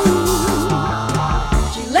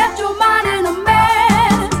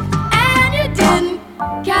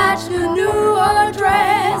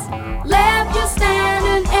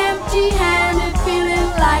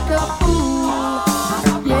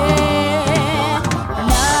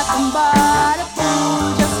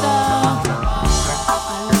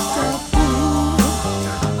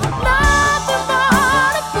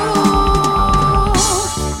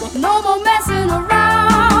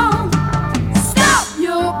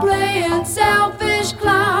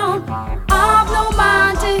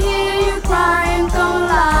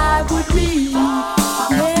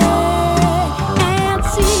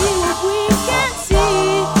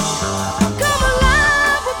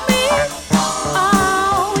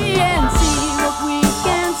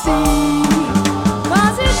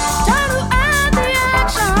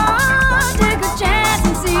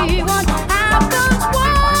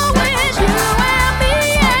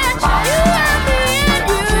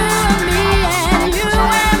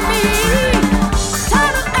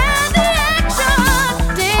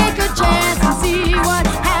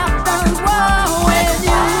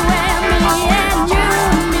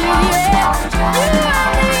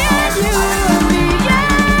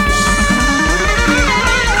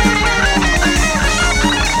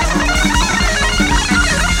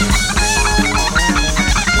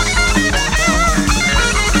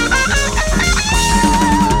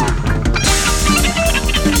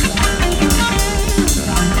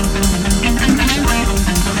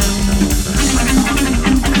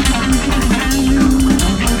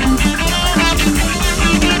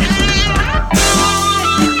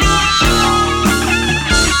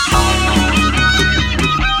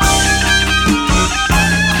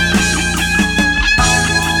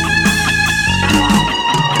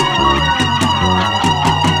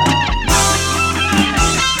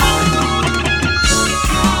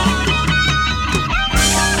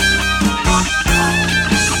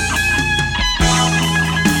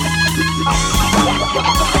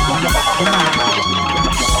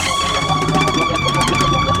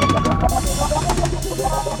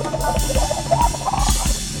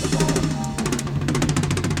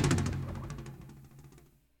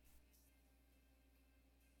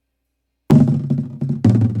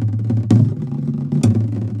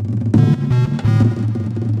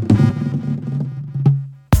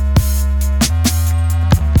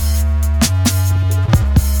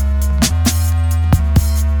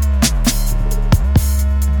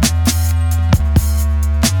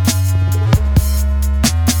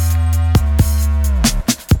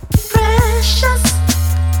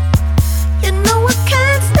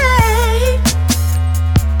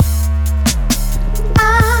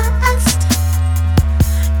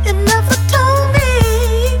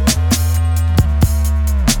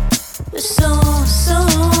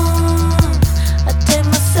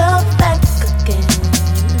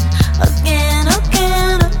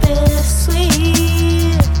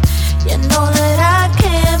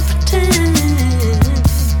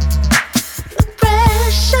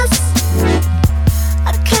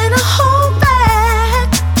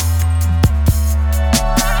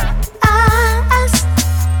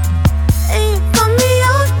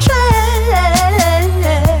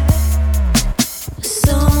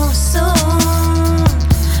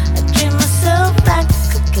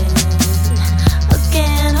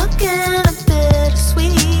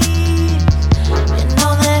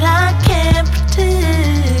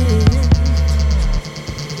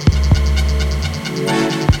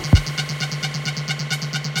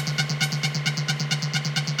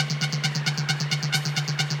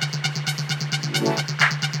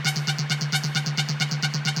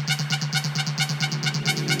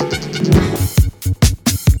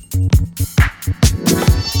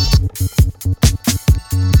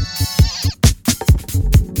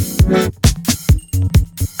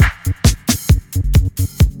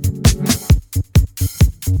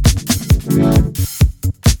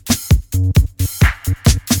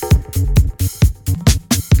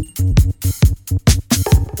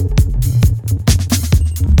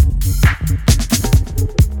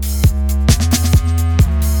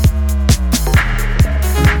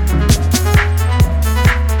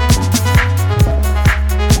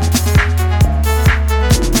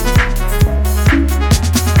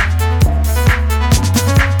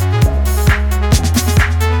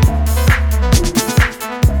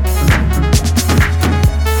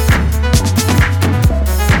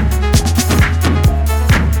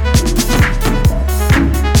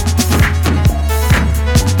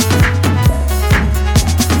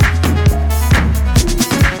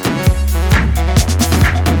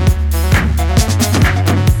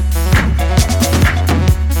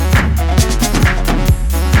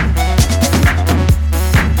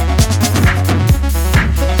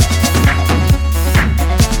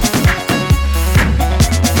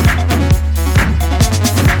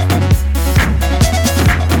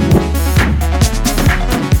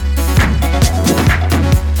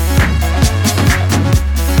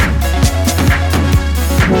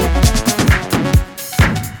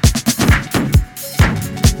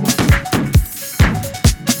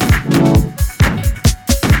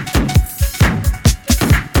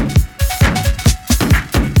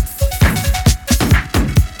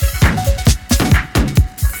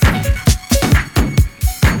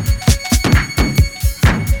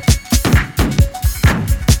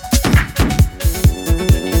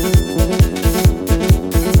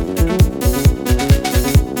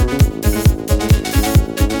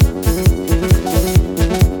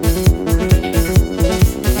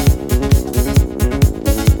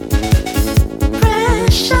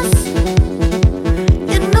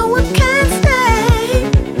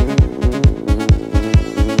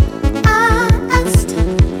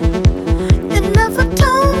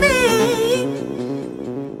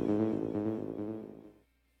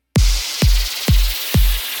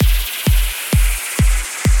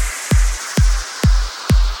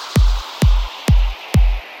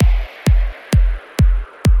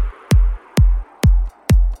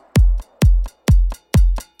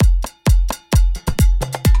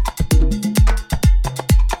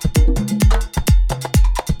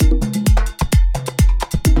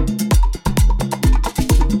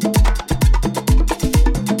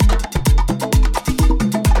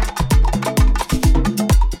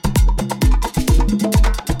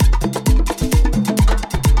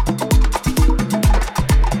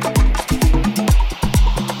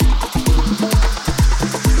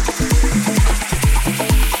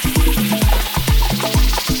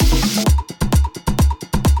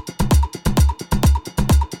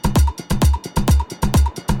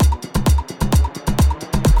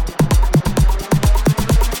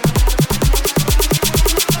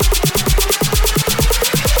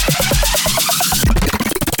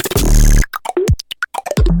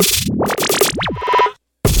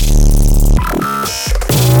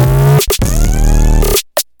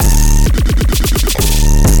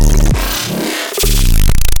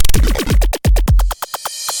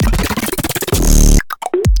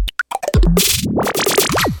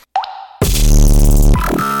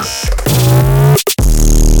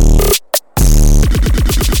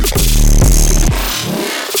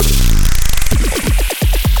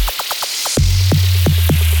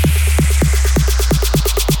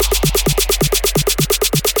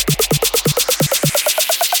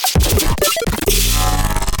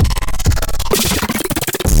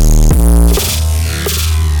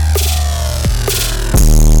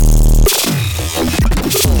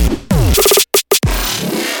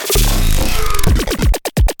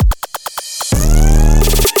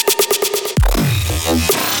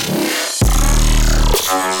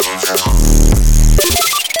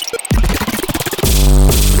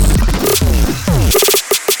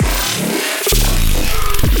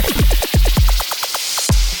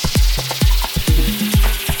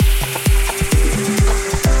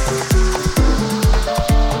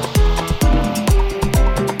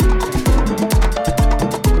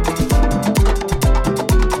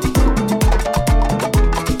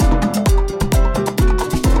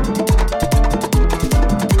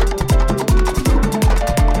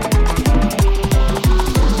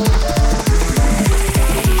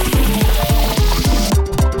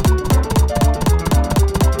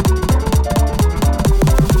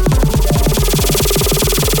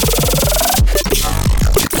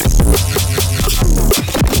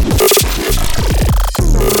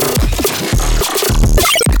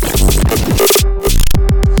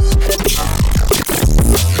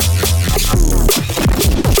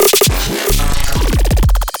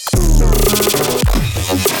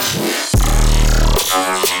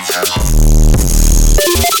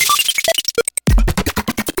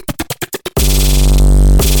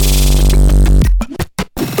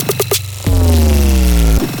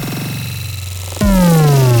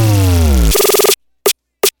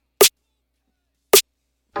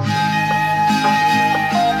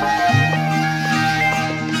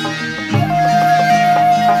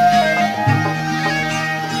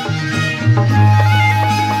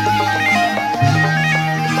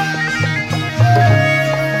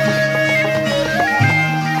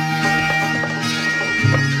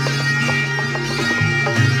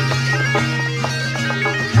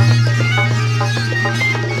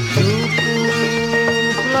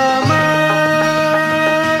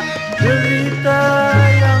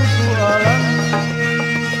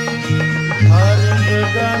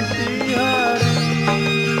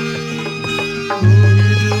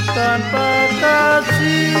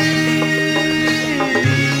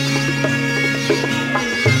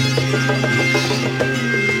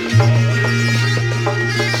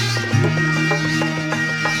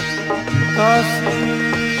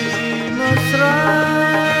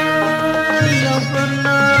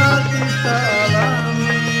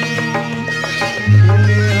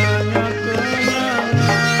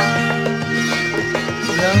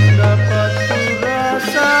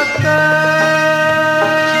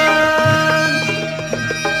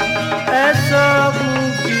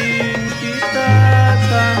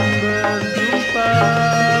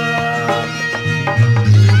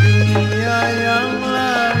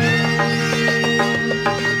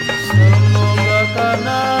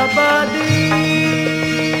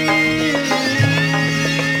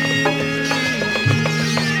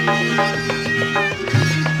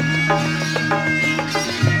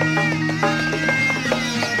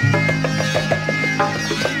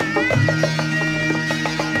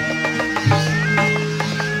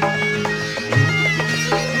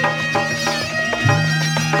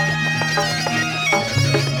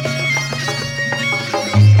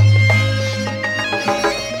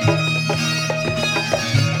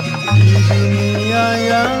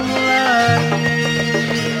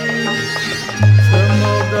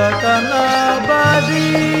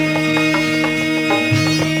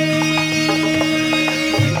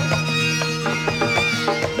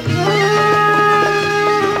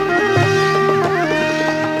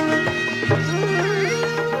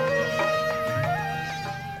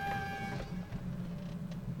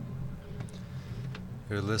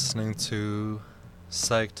 You're listening to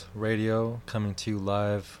Psyched Radio, coming to you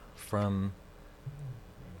live from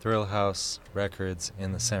Thrill House Records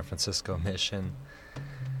in the San Francisco Mission.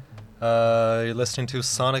 You're listening to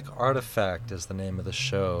Sonic Artifact is the name of the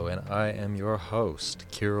show, and I am your host,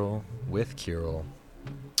 Kirill with Kirill.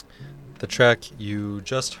 The track you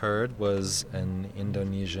just heard was an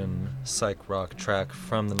Indonesian psych rock track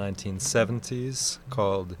from the 1970s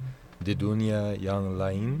called Di Dunia Yang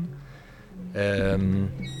Lain.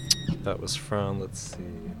 That was from, let's see.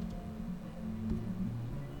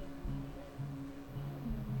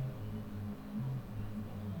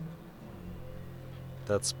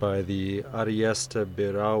 That's by the Ariesta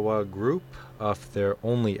Birawa group off their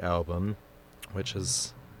only album, which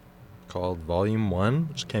is called Volume 1,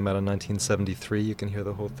 which came out in 1973. You can hear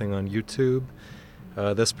the whole thing on YouTube.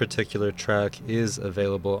 This particular track is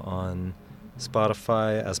available on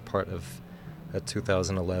Spotify as part of a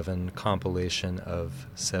 2011 compilation of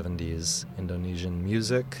 70s Indonesian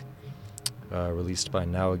music released by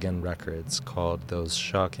Now Again Records called Those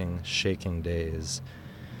Shocking Shaking Days.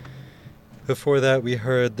 Before that, we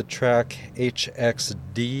heard the track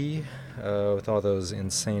HXD with all those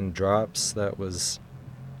insane drops. That was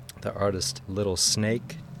the artist Little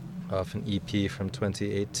Snake off an EP from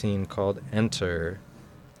 2018 called Enter.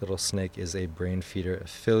 Little Snake is a Brainfeeder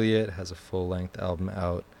affiliate, has a full-length album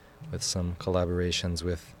out with some collaborations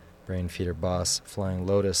with Brainfeeder boss Flying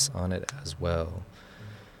Lotus on it as well.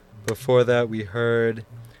 Before that, we heard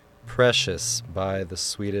Precious by the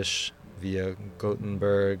Swedish Via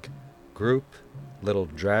Gothenburg group Little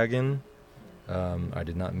Dragon. I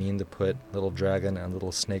did not mean to put Little Dragon and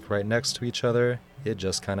Little Snake right next to each other. It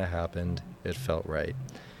just kind of happened. It felt right.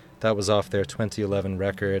 That was off their 2011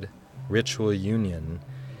 record, Ritual Union.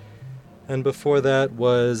 And before that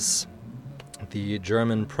was the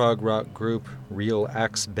German prog rock group Real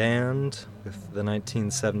Axe Band with the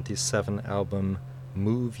 1977 album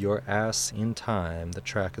Move Your Ass in Time. The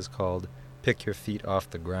track is called Pick Your Feet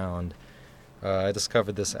Off the Ground. I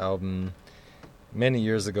discovered this album many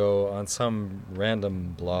years ago on some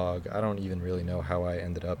random blog. I don't even really know how I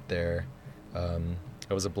ended up there.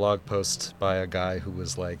 It was a blog post by a guy who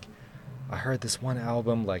was like, I heard this one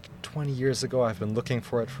album like 20 years ago. I've been looking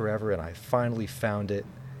for it forever, and I finally found it.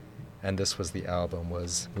 And this was the album,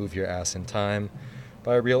 was Move Your Ass in Time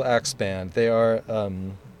by Real Axe Band. They are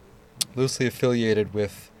loosely affiliated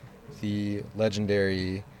with the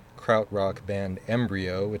legendary krautrock band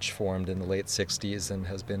Embryo, which formed in the late 60s and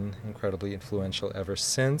has been incredibly influential ever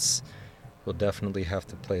since. We'll definitely have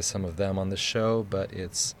to play some of them on the show, but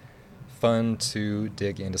it's fun to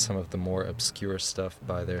dig into some of the more obscure stuff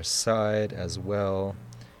by their side as well.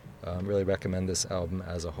 Really recommend this album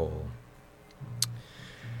as a whole.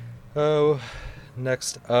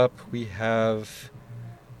 Next up we have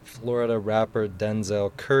Florida rapper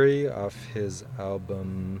Denzel Curry off his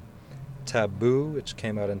album Taboo, which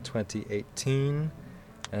came out in 2018,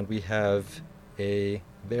 and we have a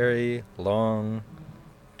very long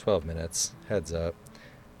 12 minutes, heads up,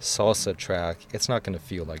 salsa track. It's not going to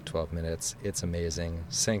feel like 12 minutes. It's amazing.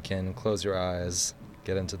 Sink in, close your eyes,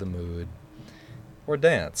 get into the mood, or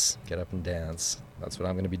dance. Get up and dance. That's what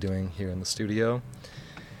I'm going to be doing here in the studio.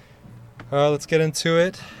 Let's get into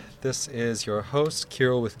it. This is your host,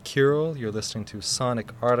 Kirill with Kirill. You're listening to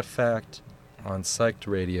Sonic Artifact on Psyched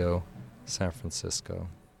Radio, San Francisco.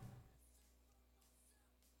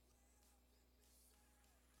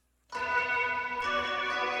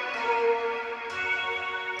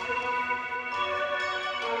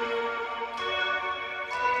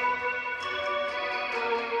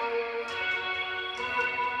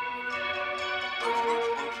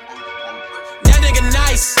 That nigga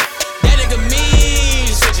nice, that nigga mean,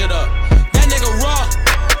 switch it up. That nigga raw,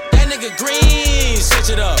 that nigga green, switch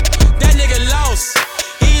it up. That nigga lost,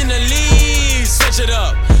 he in the league, switch it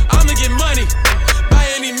up. I'ma get money, by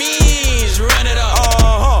any means, run it up.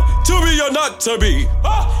 To be or not to be.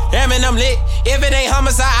 Damn it, I'm lit. If it ain't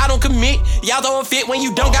homicide, I don't commit. Y'all don't fit when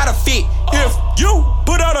you don't gotta fit. If you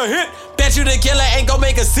put out a hit, bet you the killer ain't gon'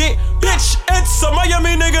 make a sit. Bitch, it's a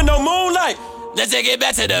Miami nigga, no moonlight. Let's take it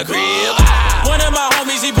back to the crib. One of my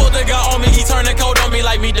homies, he pulled the gun on me. He turned the coat on me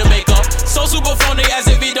like me to make up. So super phony as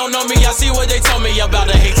if he don't know me. I see what they told me about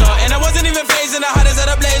the hater. And I wasn't even phased in the hottest of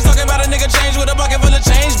the blaze. Talking about a nigga change with a bucket full of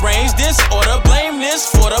change. Brains disorder, blame this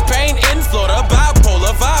for the pain in Florida.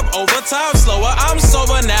 Bipolar vibe over time slower. I'm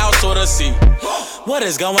sober now, sorta see what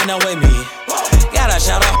is going on with me. Gotta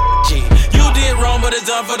shout out G. You did wrong, but it's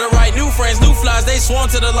done for the right. New friends, new flies, they swarm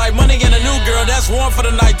to the light. Money and a new girl, that's warm for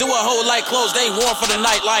the night. Do a whole light clothes, they warm for the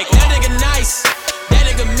night. Like, that nigga nice, that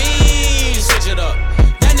nigga mean, switch it up.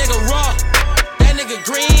 That nigga raw, that nigga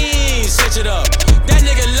green, switch it up. That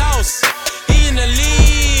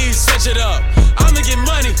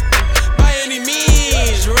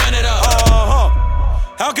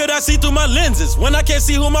see through my lenses when I can't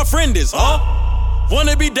see who my friend is, huh?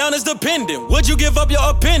 Wanna be down is dependent. Would you give up your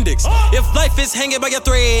appendix? If life is hanging by your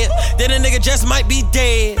thread, then a nigga just might be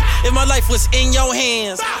dead. If my life was in your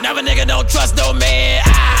hands, now a nigga don't trust no man.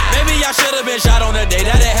 Maybe I should've been shot on the day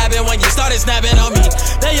that it happened when you started snapping on me.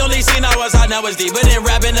 They only seen I was hot, now it's deep. But then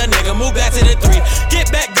rapping a nigga, move back to the 3.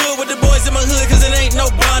 Get back good with the boys in my hood, cause it ain't no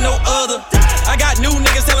bond, no other. I got new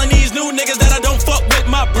niggas telling these new niggas that I don't fuck with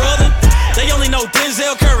my brother. They only know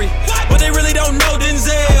Denzel Curry, but they really don't know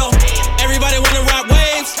Denzel. Everybody wanna ride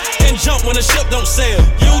waves and jump when the ship don't sail.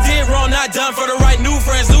 You did wrong, not done for the right. New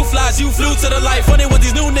friends, new flies, you flew to the light. Funny what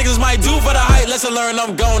these new niggas might do for the hype. Lesson learned,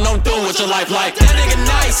 I'm gone, I'm through with your life like. That nigga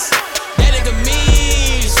nice, that nigga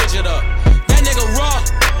mean, switch it up. That nigga raw,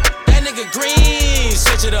 that nigga green,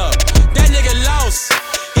 switch it up. That nigga lost,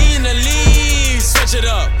 he in the lead, switch it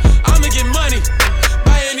up. I'ma get money,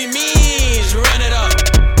 by any means, run it up.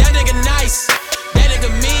 That nigga nice, that nigga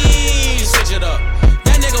mean, switch it up.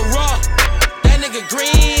 That nigga raw, that nigga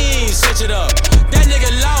green, switch it up. That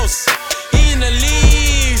nigga lost, he in the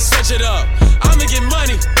lead, switch it up. I'ma get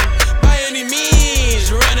money, by any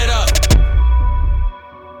means, run it up.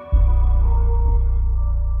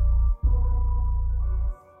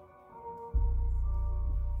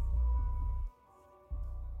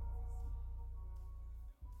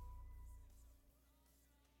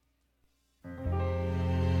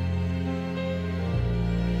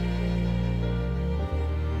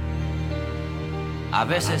 A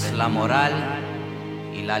veces la moral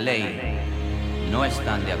y la ley no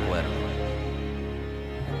están de acuerdo.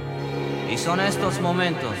 Y son estos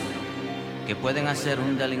momentos que pueden hacer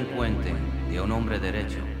un delincuente de un hombre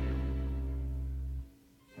derecho.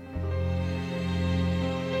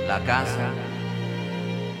 La casa,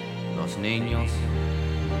 los niños,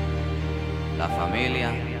 la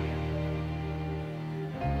familia,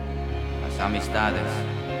 las amistades,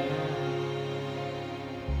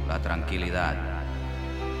 la tranquilidad.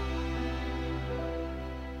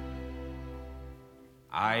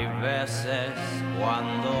 Hay veces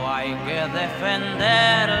cuando hay que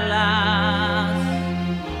defenderlas,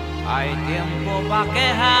 hay tiempo para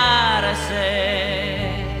quejarse,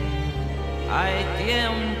 hay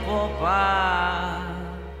tiempo para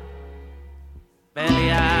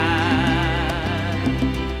pelear.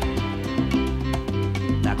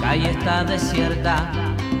 La calle está desierta,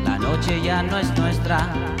 la noche ya no es nuestra,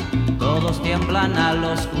 todos tiemblan al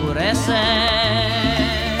oscurecer.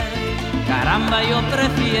 Caramba, yo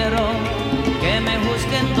prefiero que me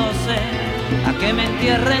juzguen 12 a que me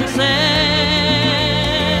entierren 6.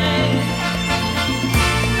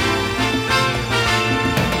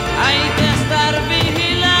 Hay que estar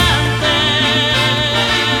vigilante.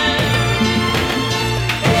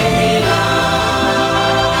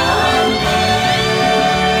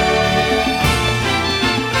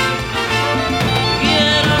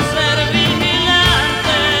 Quiero ser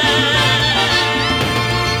vigilante.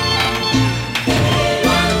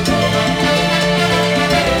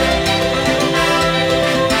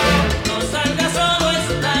 No salgas solo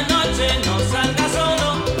esta noche, no salgas solo.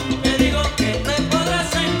 Te digo que te podrás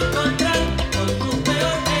encontrar con tu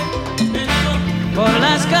peor enemigo. Por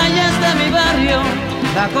las calles de mi barrio,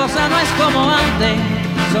 la cosa no es como antes.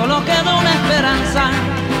 Solo queda una esperanza,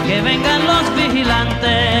 que vengan los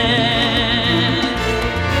vigilantes.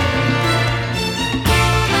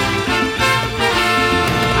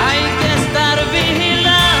 Hay que estar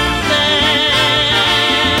vigilante.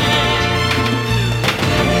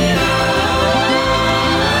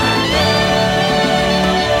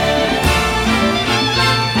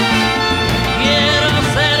 Quiero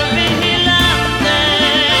ser vigilante.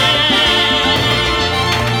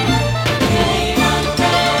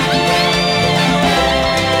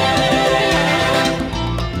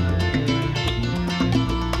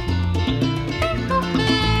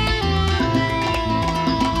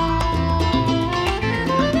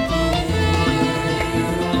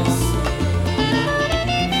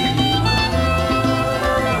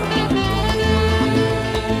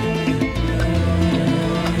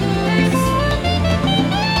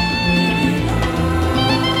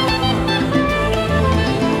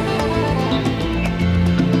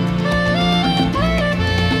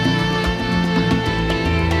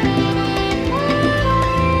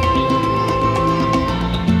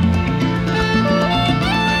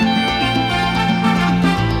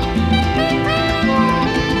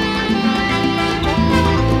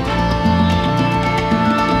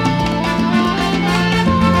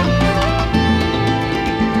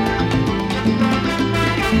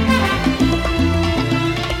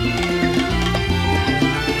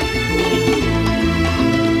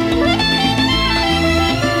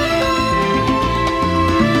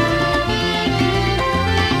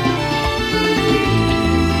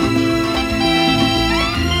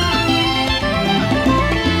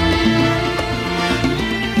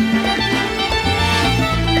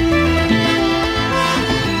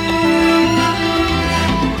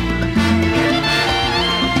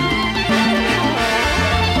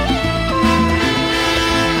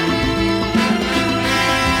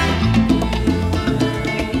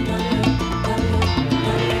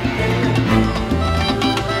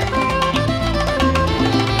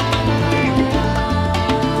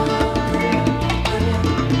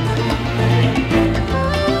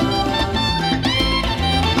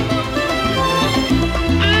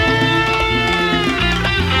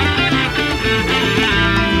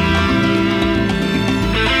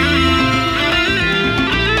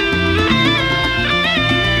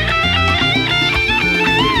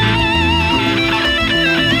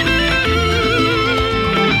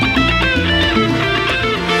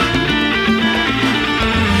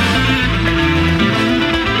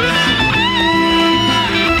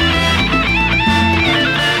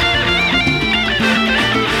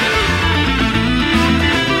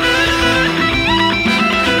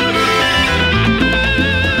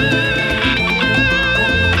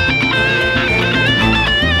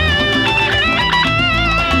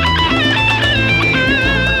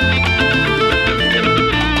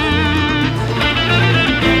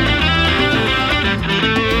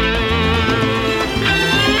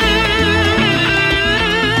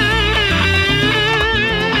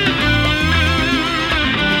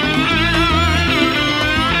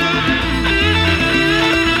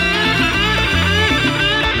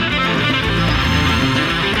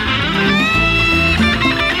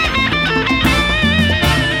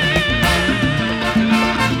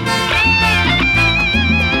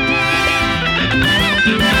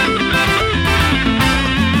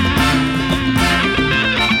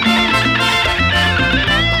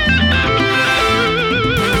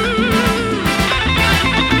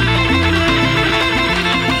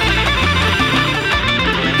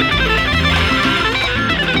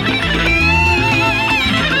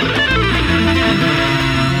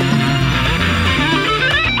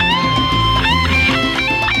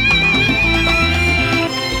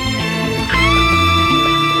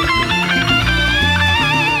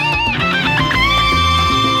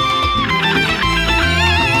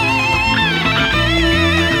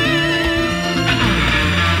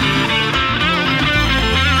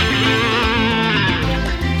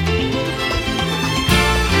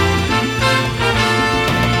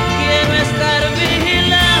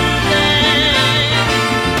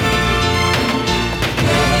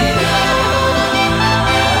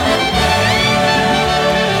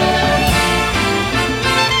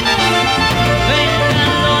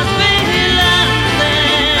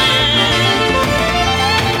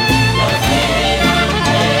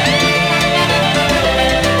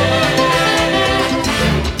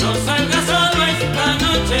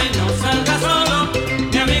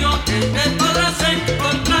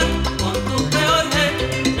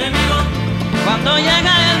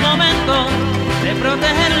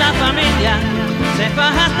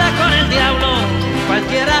 fajaste con el diablo,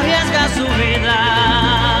 cualquiera arriesga su vida.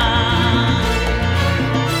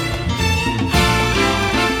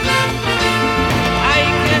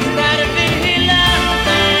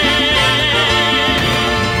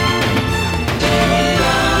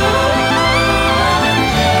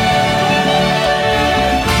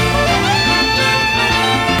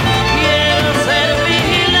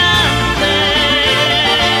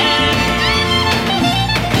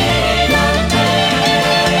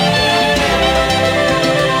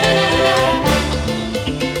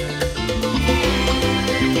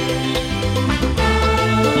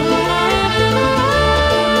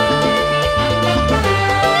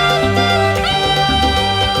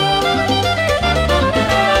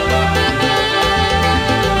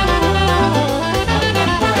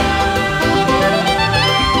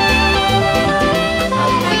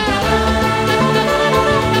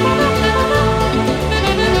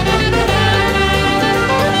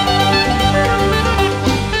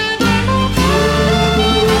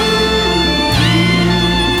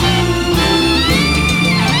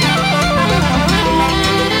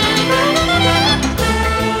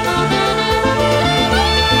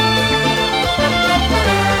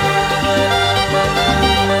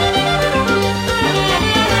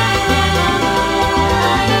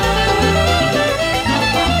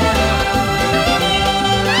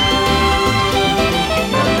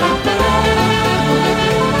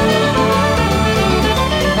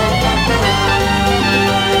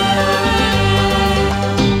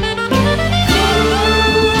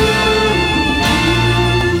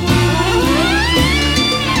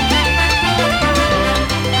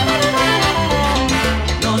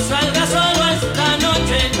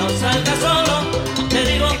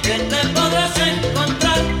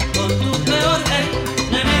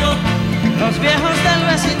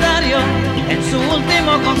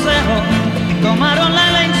 Tomaron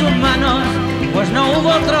la ley en sus manos, pues no hubo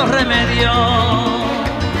otro remedio.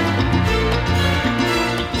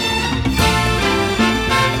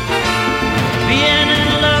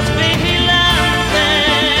 Vienen los vigilantes,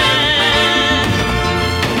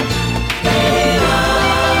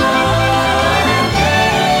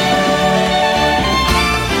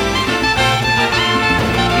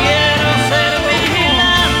 quiero ser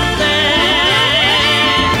vigilante.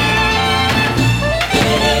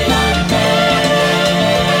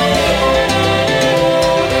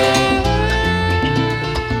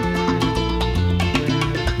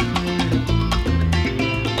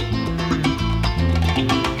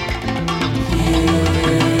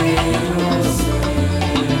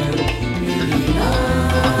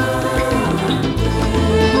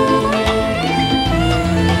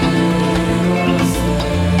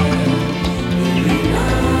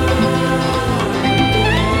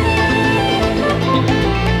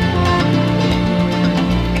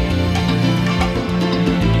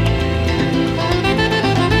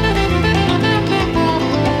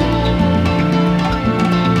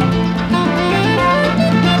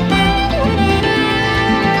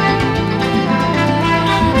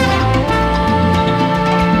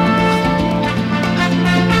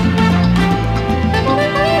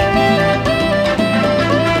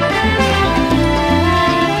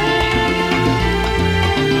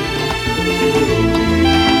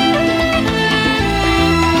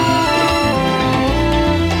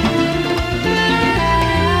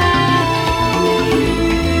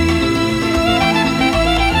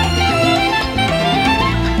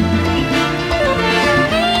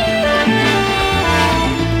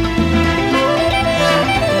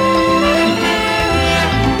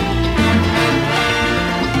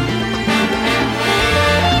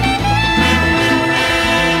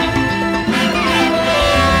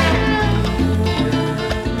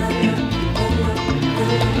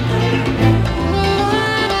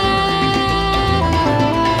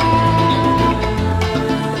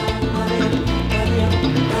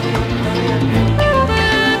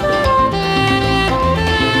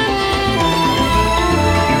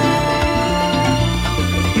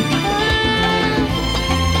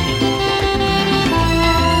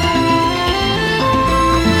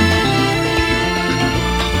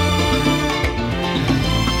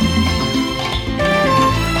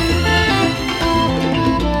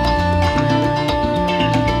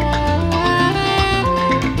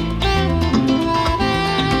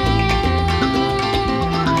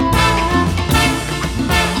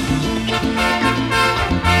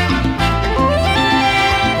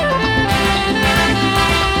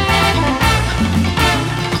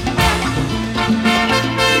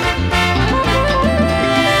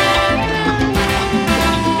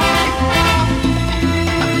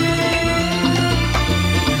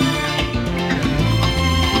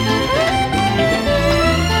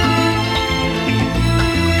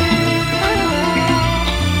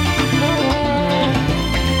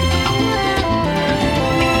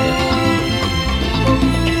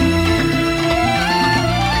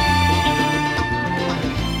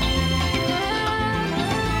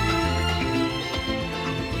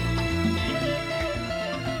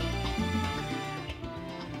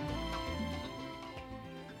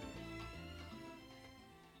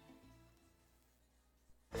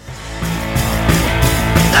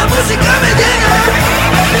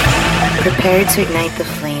 Prepare to ignite the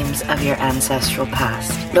flames of your ancestral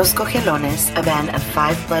past. Los Cogelones, a band of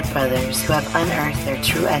 5 blood brothers who have unearthed their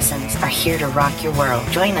true essence, are here to rock your world.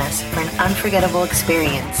 Join us for an unforgettable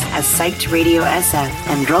experience as Psyched Radio SF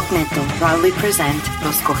and Rock Neto proudly present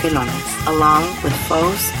Los Cogelones, along with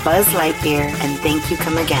Foes, Buzz Lightyear, and Thank You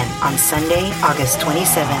Come Again on Sunday, August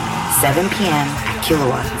 27th, 7 p.m. at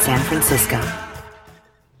Kilowatt in San Francisco.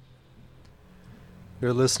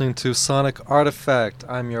 You're listening to Sonic Artifact.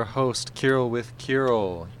 I'm your host, Kirill with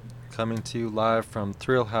Kirill, coming to you live from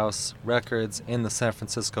Thrill House Records in the San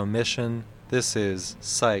Francisco Mission. This is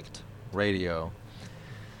Psyched Radio.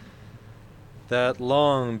 That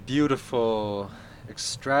long, beautiful,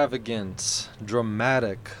 extravagant,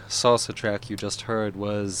 dramatic salsa track you just heard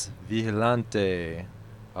was Vigilante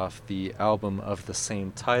off the album of the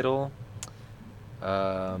same title.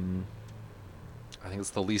 I think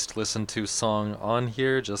it's the least listened to song on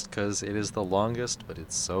here just because it is the longest, but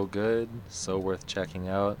it's so good, so worth checking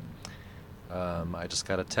out. I just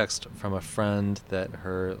got a text from a friend that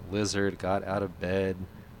her lizard got out of bed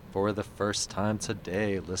for the first time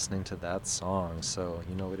today listening to that song, so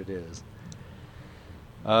you know what it is.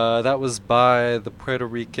 That was by the Puerto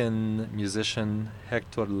Rican musician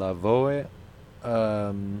Hector Lavoe,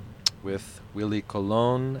 with Willie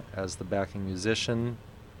Colon as the backing musician.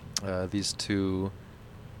 These two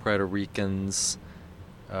Puerto Ricans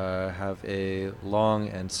have a long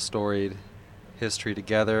and storied history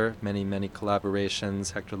together. Many, many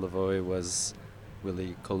collaborations. Hector Lavoe was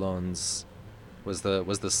Willie Colon's was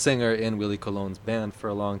the singer in Willie Colon's band for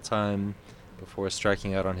a long time before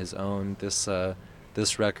striking out on his own. This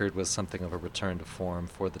record was something of a return to form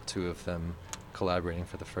for the two of them, collaborating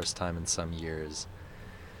for the first time in some years.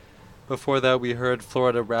 Before that, we heard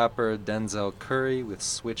Florida rapper Denzel Curry with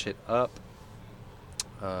Switch It Up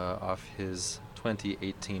off his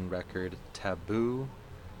 2018 record Taboo,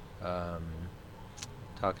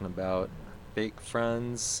 talking about fake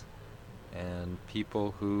friends and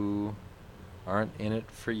people who aren't in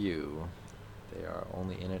it for you. They are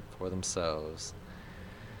only in it for themselves.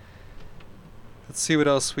 Let's see what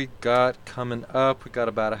else we got coming up. We got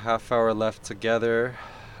about a half hour left together.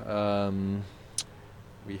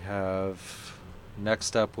 We have,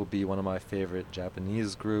 next up will be one of my favorite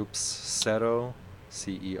Japanese groups, Cero,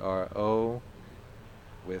 C-E-R-O,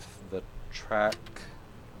 with the track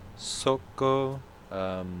Soko.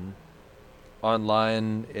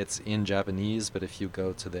 Online it's in Japanese, but if you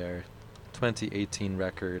go to their 2018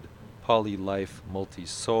 record, Polylife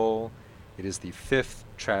Multi-Soul, it is the 5th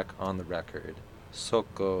track on the record.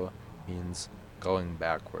 Soko means going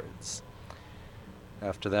backwards.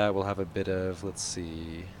 After that, we'll have a bit of, let's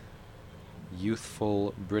see,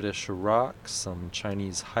 youthful British rock, some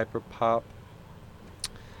Chinese hyperpop,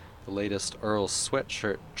 the latest Earl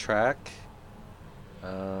Sweatshirt track,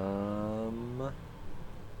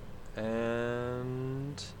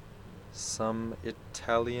 and some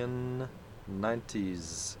Italian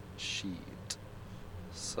 90s sheet.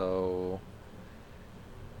 So,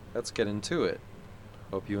 let's get into it.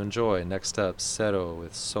 Hope you enjoy. Next up, Cero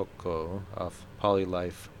with Soko off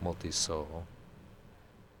Polylife Multi-Soul.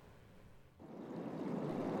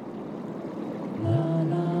 La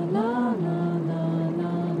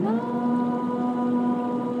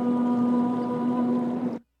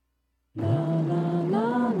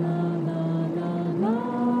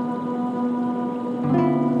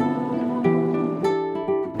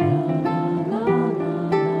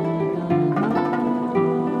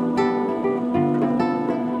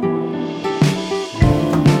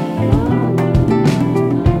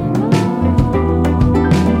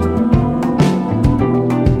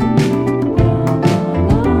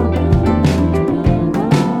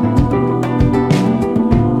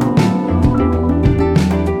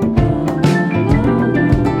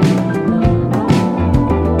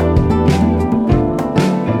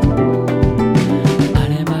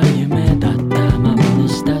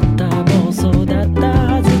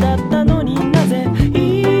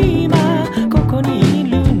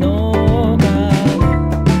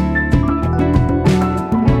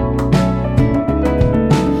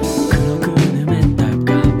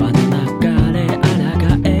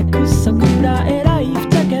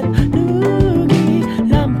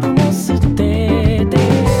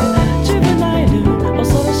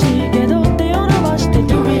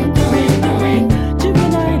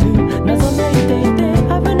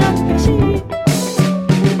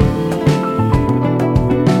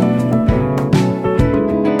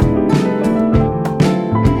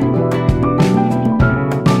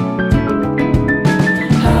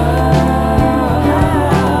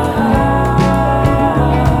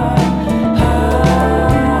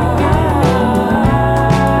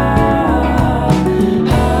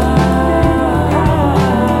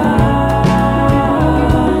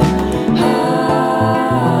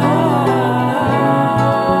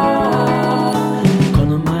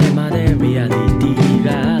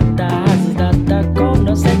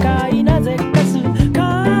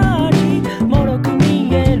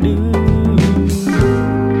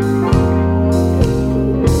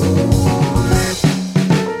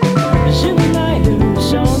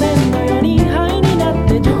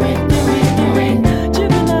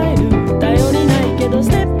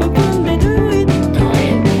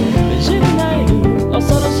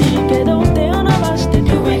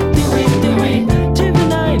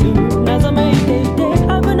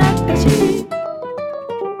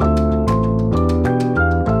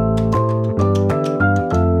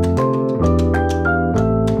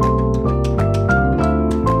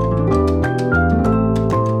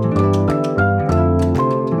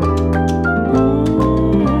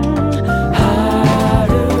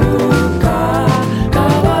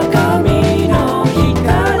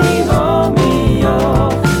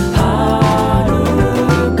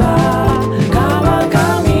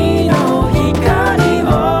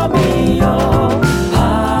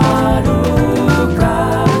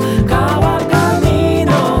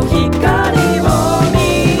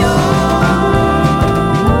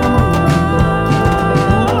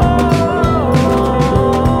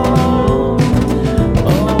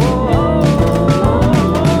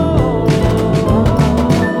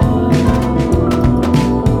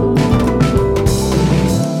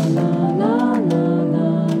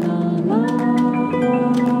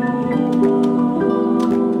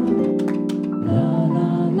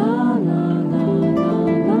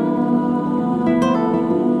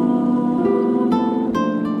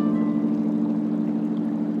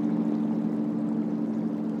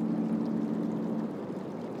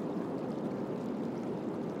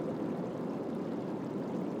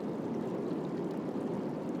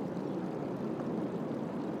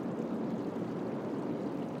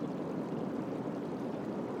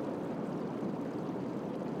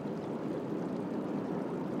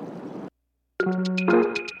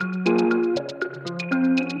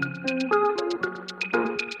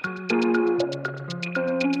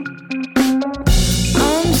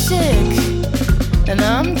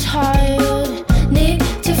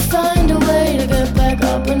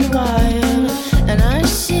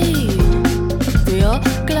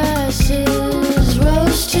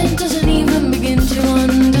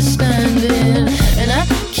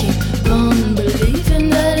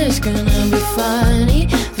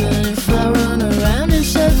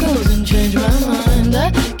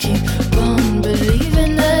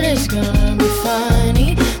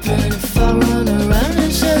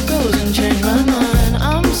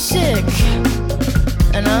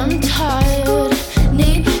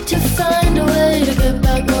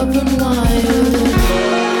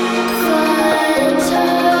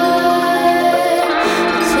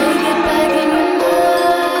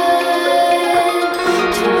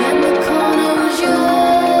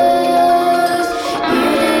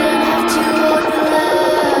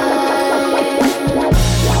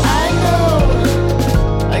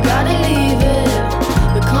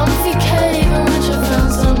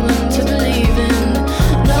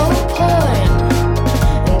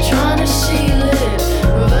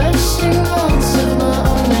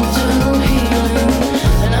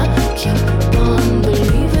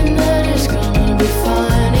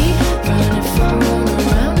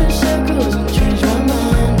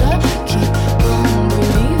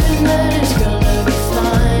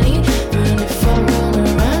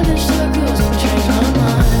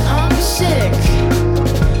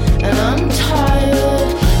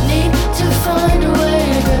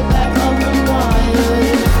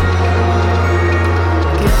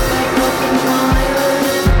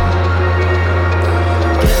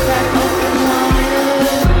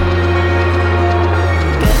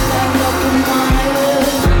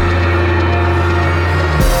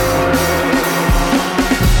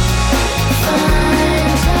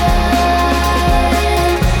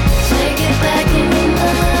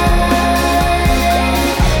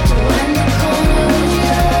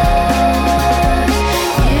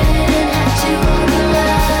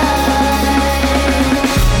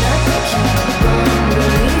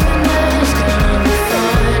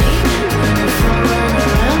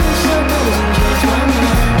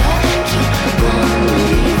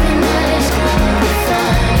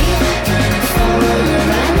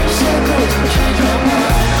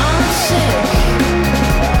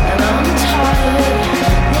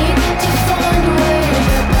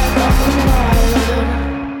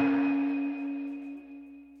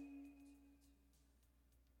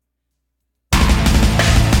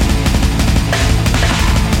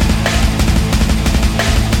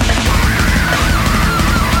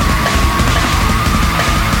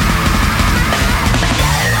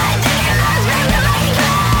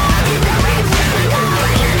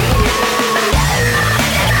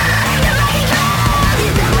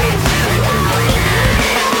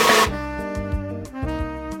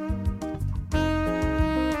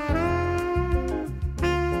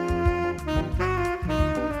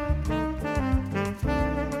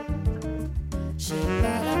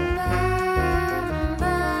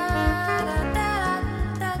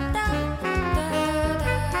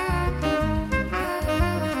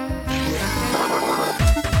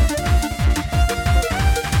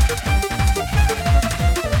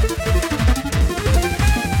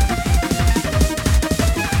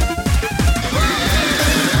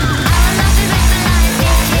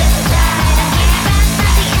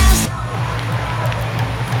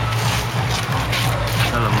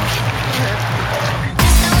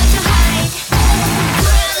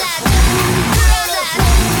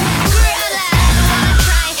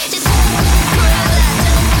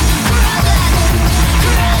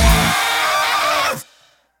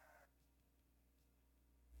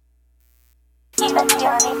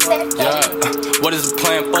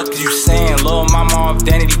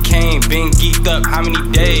been geeked up how many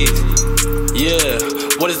days? Yeah,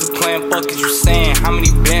 what is the plan? Fuck is you saying? How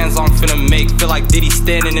many bands I'm finna make? Feel like Diddy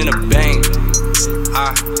standing in a bank.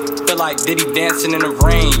 I feel like Diddy dancing in the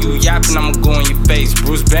rain. You yapping, I'ma go in your face.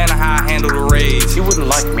 Bruce Banner, how I handle the raids. You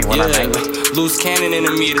wouldn't like me when I'm angry. Loose cannon,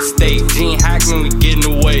 enemy of the state. Gene Hackman, we getting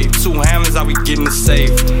away. 2 hammers, I be getting the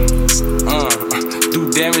safe.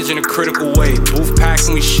 Do damage in a critical way. Booth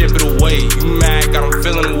packing, we ship it away. You mad, got them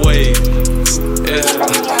feeling away. Yeah,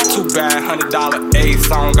 too bad, $100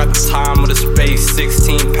 ace. I don't got the time or the space.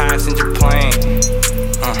 16 passenger plane.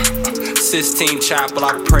 16 chapel,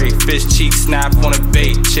 I pray. Fish cheek snap on a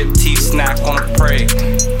bait. Chip teeth snack on a prey.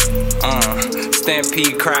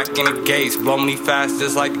 Stampede crack in the gates. Blow me fast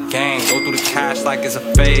just like a game. Go through the cash like it's a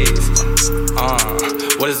phase.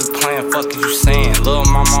 What is the plan? Fuck is you saying? Lil'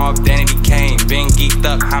 mama off Danity Kane. Been geeked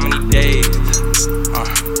up how many days?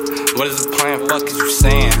 What is the plan? Fuck is you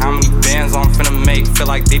saying? How many bands I'm finna make? Feel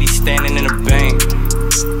like Diddy standing in a bank.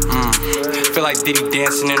 Feel like Diddy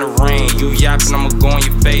dancing in the rain. You yapping, I'ma go in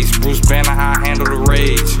your face. Bruce Banner, how I handle the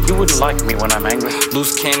rage. You wouldn't like me when I'm angry.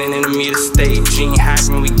 Loose cannon, enemy of the state. Gene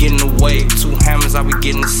Hackman, we getting away. 2 hammers, I be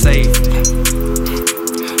getting the safe.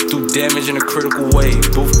 Do damage in a critical way.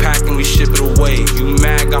 Booth packing, we ship it away. You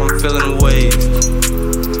mad, got them feeling away.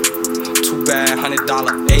 Too bad,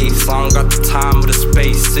 $100 ace. I don't got the time or the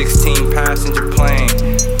space. 16 passenger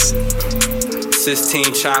plane.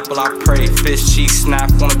 16 chapel, I pray. Fish cheek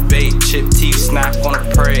snap on a bait. Chip teeth snap on a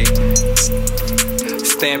prey.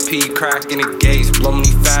 Stampede crack in the gates. Blow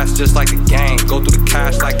me fast just like a gang. Go through the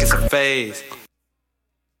cash like it's a phase.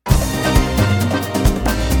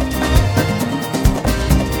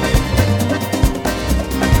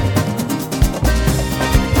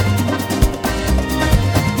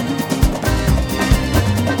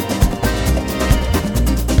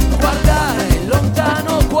 Guardare,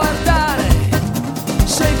 lontano guardare,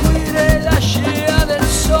 seguire la scia del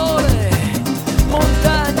sole,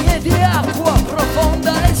 montagne di acqua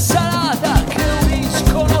profonda e salata che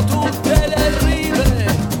uniscono tutte le rive.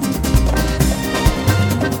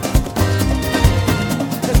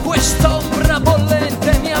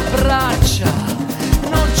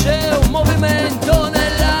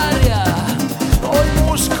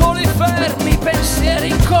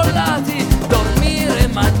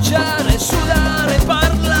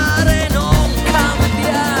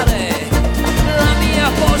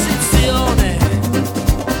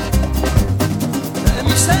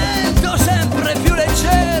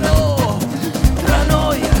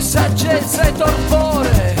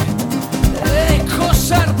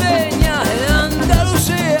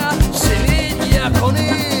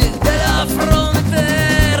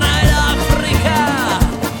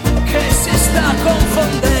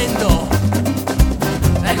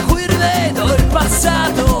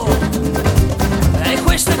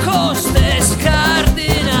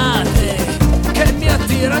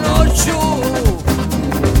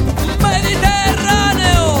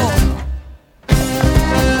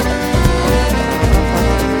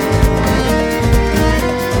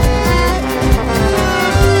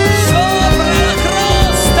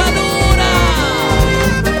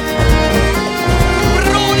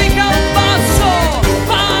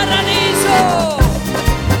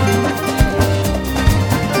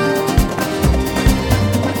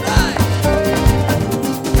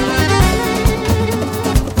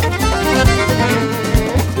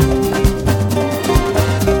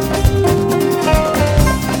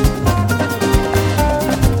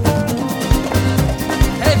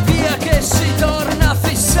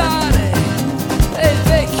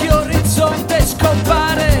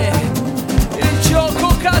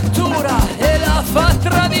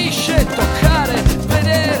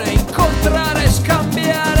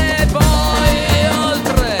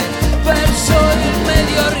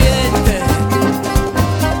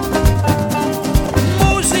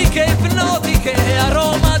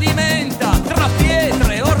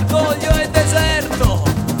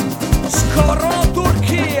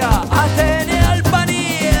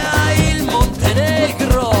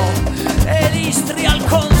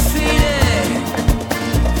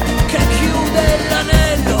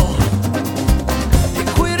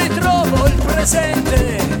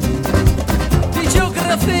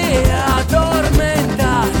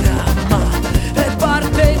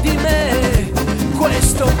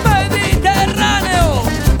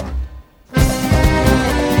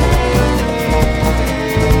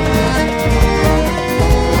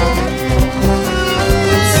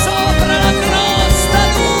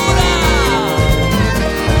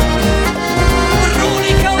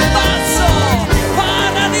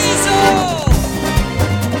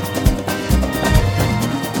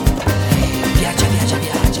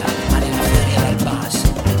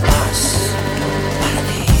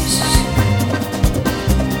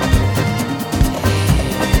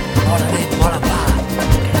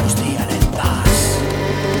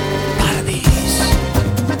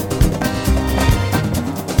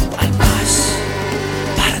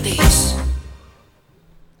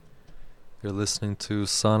 You're listening to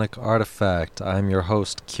Sonic Artifact. I'm your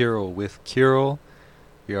host, Kirill with Kirill.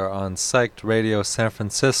 We are on Psyched Radio San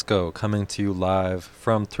Francisco, coming to you live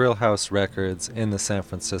from Thrill House Records in the San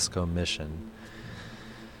Francisco Mission.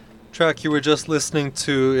 Track you were just listening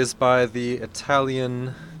to is by the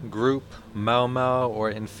Italian group Mau Mau, or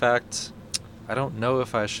in fact, I don't know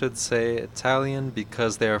if I should say Italian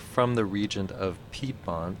because they are from the region of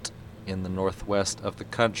Piedmont in the northwest of the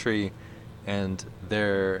country, and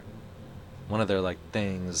one of their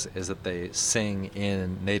things is that they sing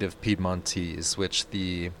in native Piedmontese, which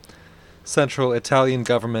the central Italian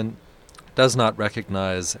government does not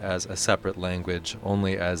recognize as a separate language,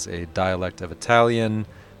 only as a dialect of Italian,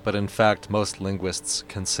 but in fact most linguists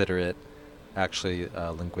consider it actually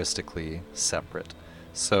linguistically separate.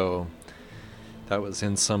 So that was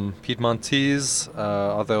in some Piedmontese,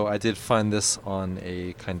 although I did find this on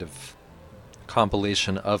a kind of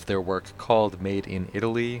compilation of their work called Made in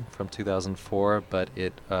Italy from 2004, but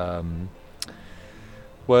it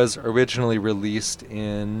was originally released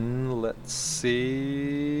in,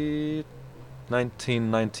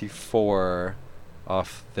 1994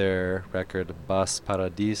 off their record Bas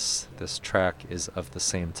Paradis. This track is of the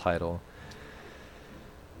same title.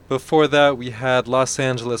 Before that, we had Los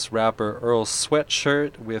Angeles rapper Earl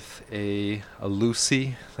Sweatshirt with a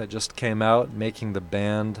Lucy that just came out, Making the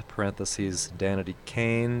Band, parentheses, Danity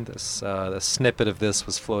Kane. The snippet of this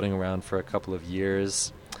was floating around for a couple of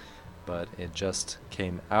years, but it just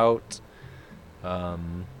came out.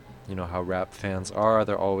 You know how rap fans are.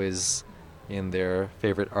 They're always in their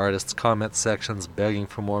favorite artists' comment sections begging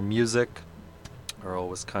for more music. Earl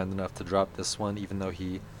was kind enough to drop this one, even though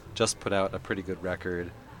he just put out a pretty good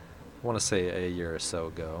record, I want to say a year or so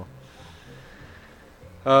ago.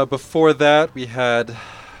 Before that, we had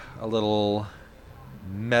a little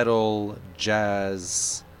metal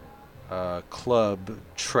jazz club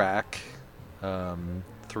track.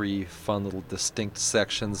 3 fun little distinct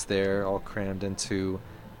sections there, all crammed into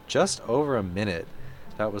just over a minute.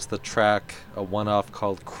 That was the track, a one-off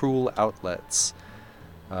called Cruel Outlets,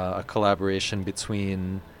 a collaboration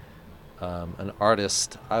between an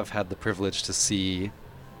artist I've had the privilege to see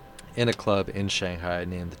in a club in Shanghai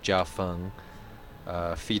named Jiafeng,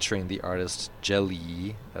 featuring the artist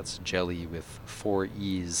Jelly, that's Jelly with 4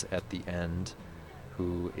 E's at the end,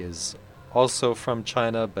 who is also from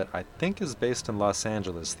China, but I think is based in Los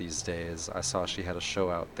Angeles these days. I saw she had a show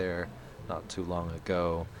out there not too long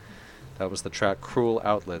ago. That was the track Cruel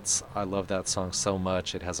Outlets. I love that song so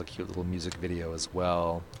much. It has a cute little music video as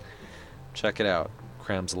well. Check it out.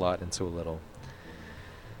 Crams a lot into a little.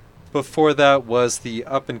 Before that was the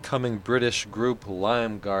up-and-coming British group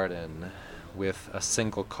Lime Garden with a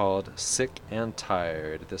single called Sick and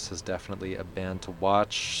Tired. This is definitely a band to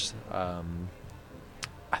watch. I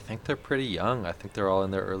think they're pretty young. I think they're all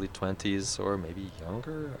in their early 20s or maybe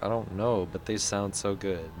younger. I don't know, but they sound so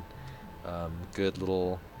good. Good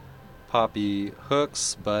little poppy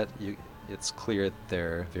hooks, but it's clear that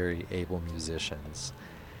they're very able musicians.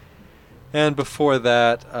 And before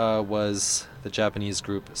that was the Japanese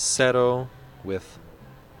group Sero with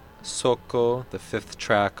Soko, the 5th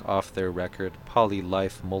track off their record Poly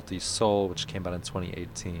Life Multi Soul, which came out in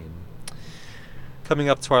 2018. Coming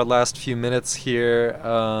up to our last few minutes here.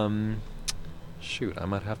 Shoot, I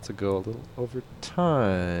might have to go a little over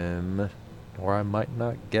time, or I might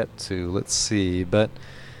not get to. Let's see, but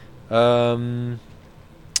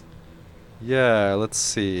yeah, let's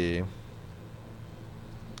see.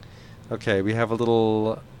 Okay, we have a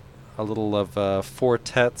little of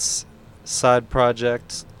Fortet's side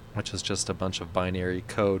project, which is just a bunch of binary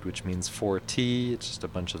code, which means 4T. It's just a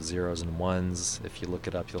bunch of zeros and ones. If you look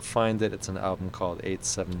it up, you'll find it. It's an album called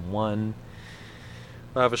 871.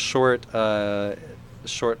 We have a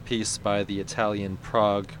short piece by the Italian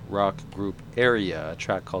prog rock group Area, a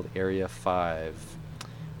track called Area 5.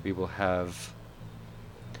 We will have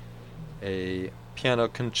a piano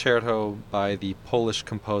concerto by the Polish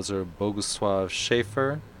composer Bogusław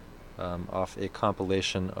Schaefer, off a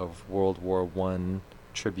compilation of World War I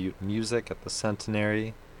tribute music at the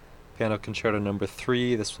Centenary. Piano Concerto number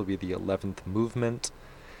 3, this will be the 11th movement.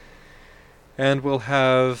 And we'll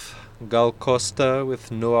have Gal Costa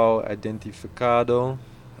with No Identificado,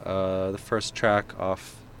 the first track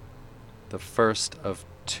off the first of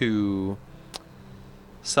 2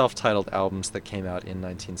 self-titled albums that came out in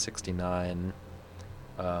 1969.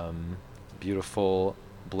 Beautiful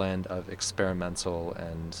blend of experimental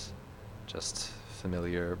and just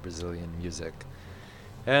familiar Brazilian music.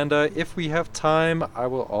 And if we have time, I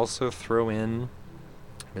will also throw in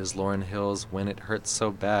Ms. Lauryn Hill's When It Hurts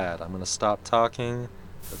So Bad. I'm going to stop talking.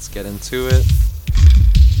 Let's get into it.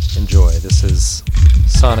 Enjoy. This is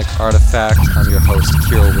Sonic Artifact. I'm your host,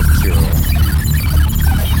 Kirill with Kirill.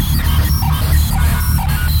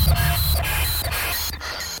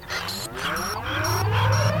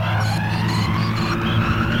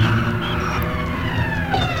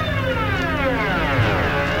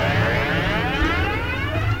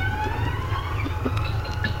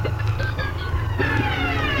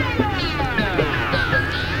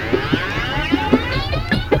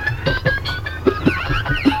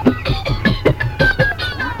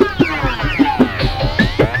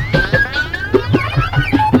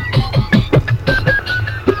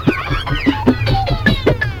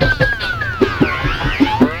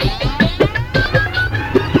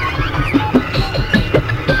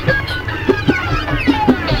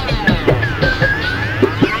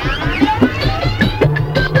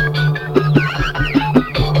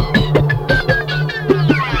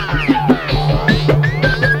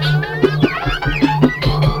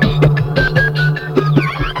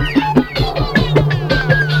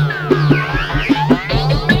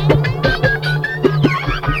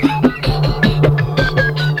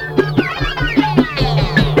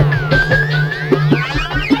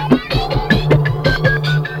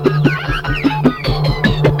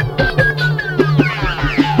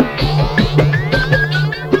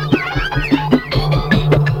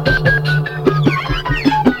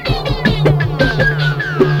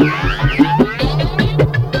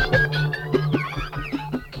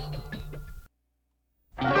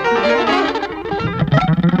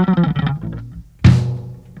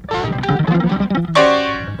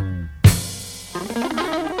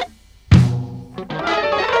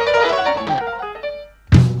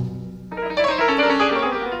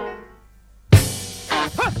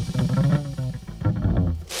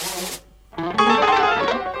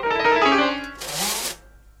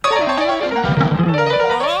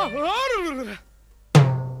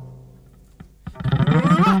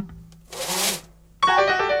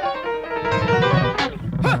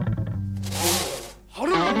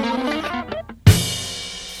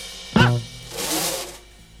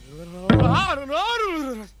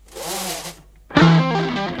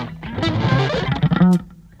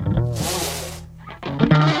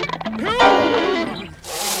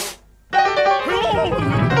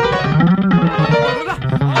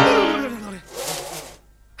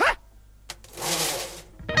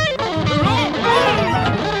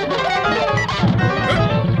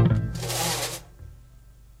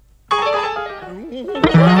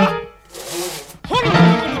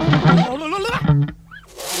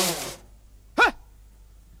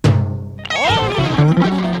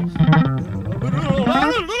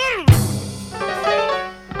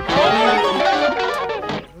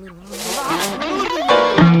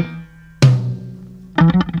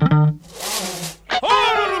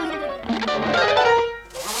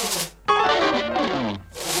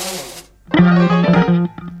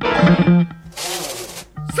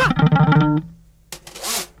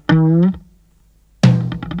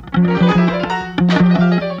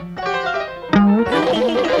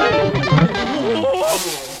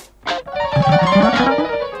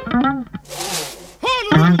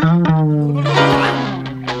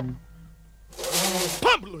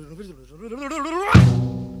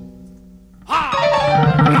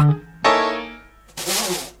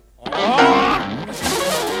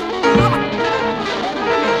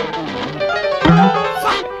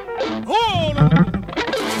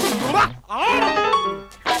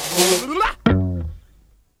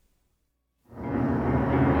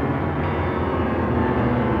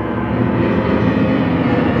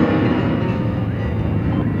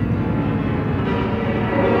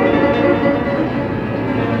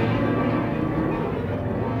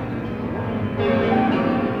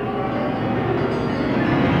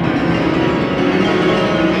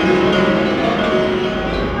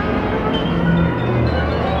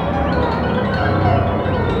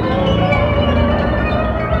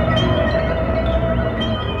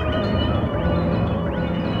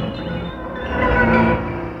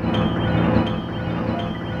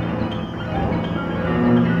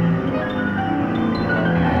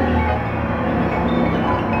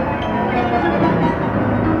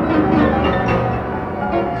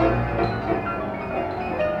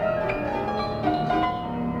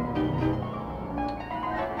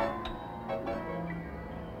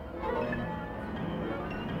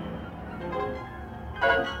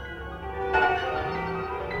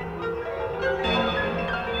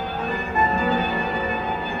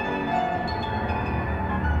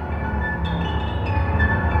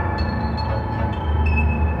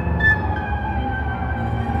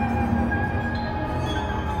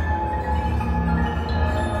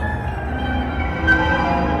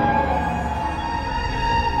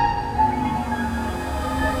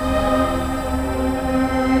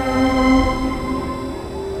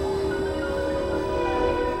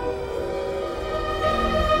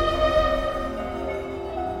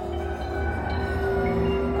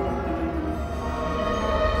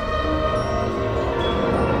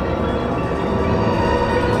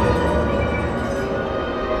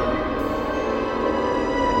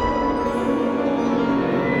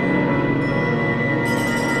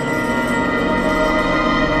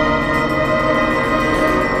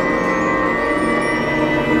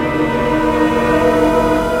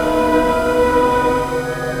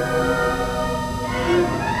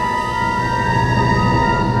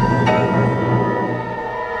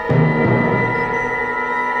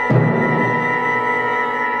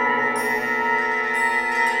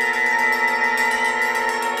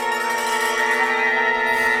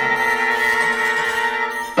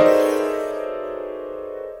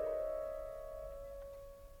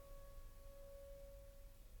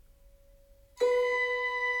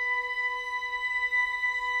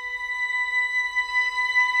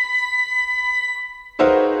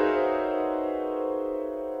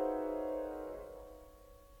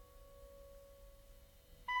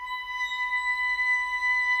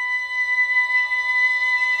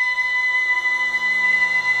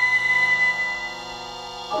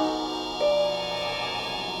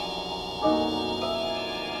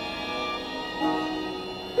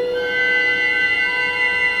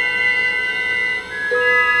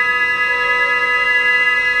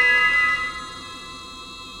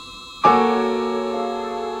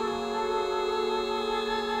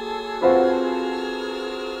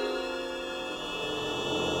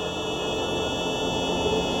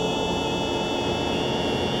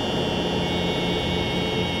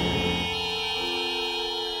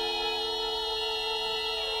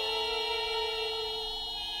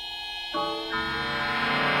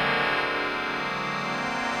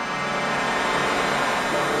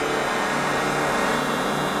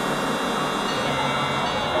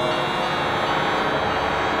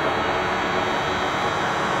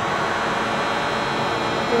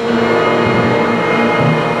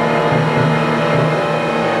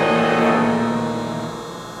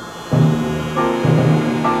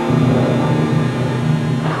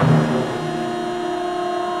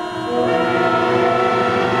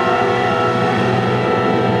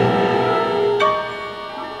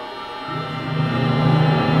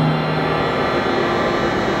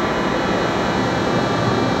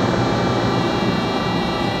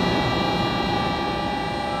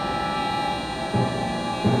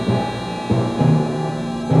 Thank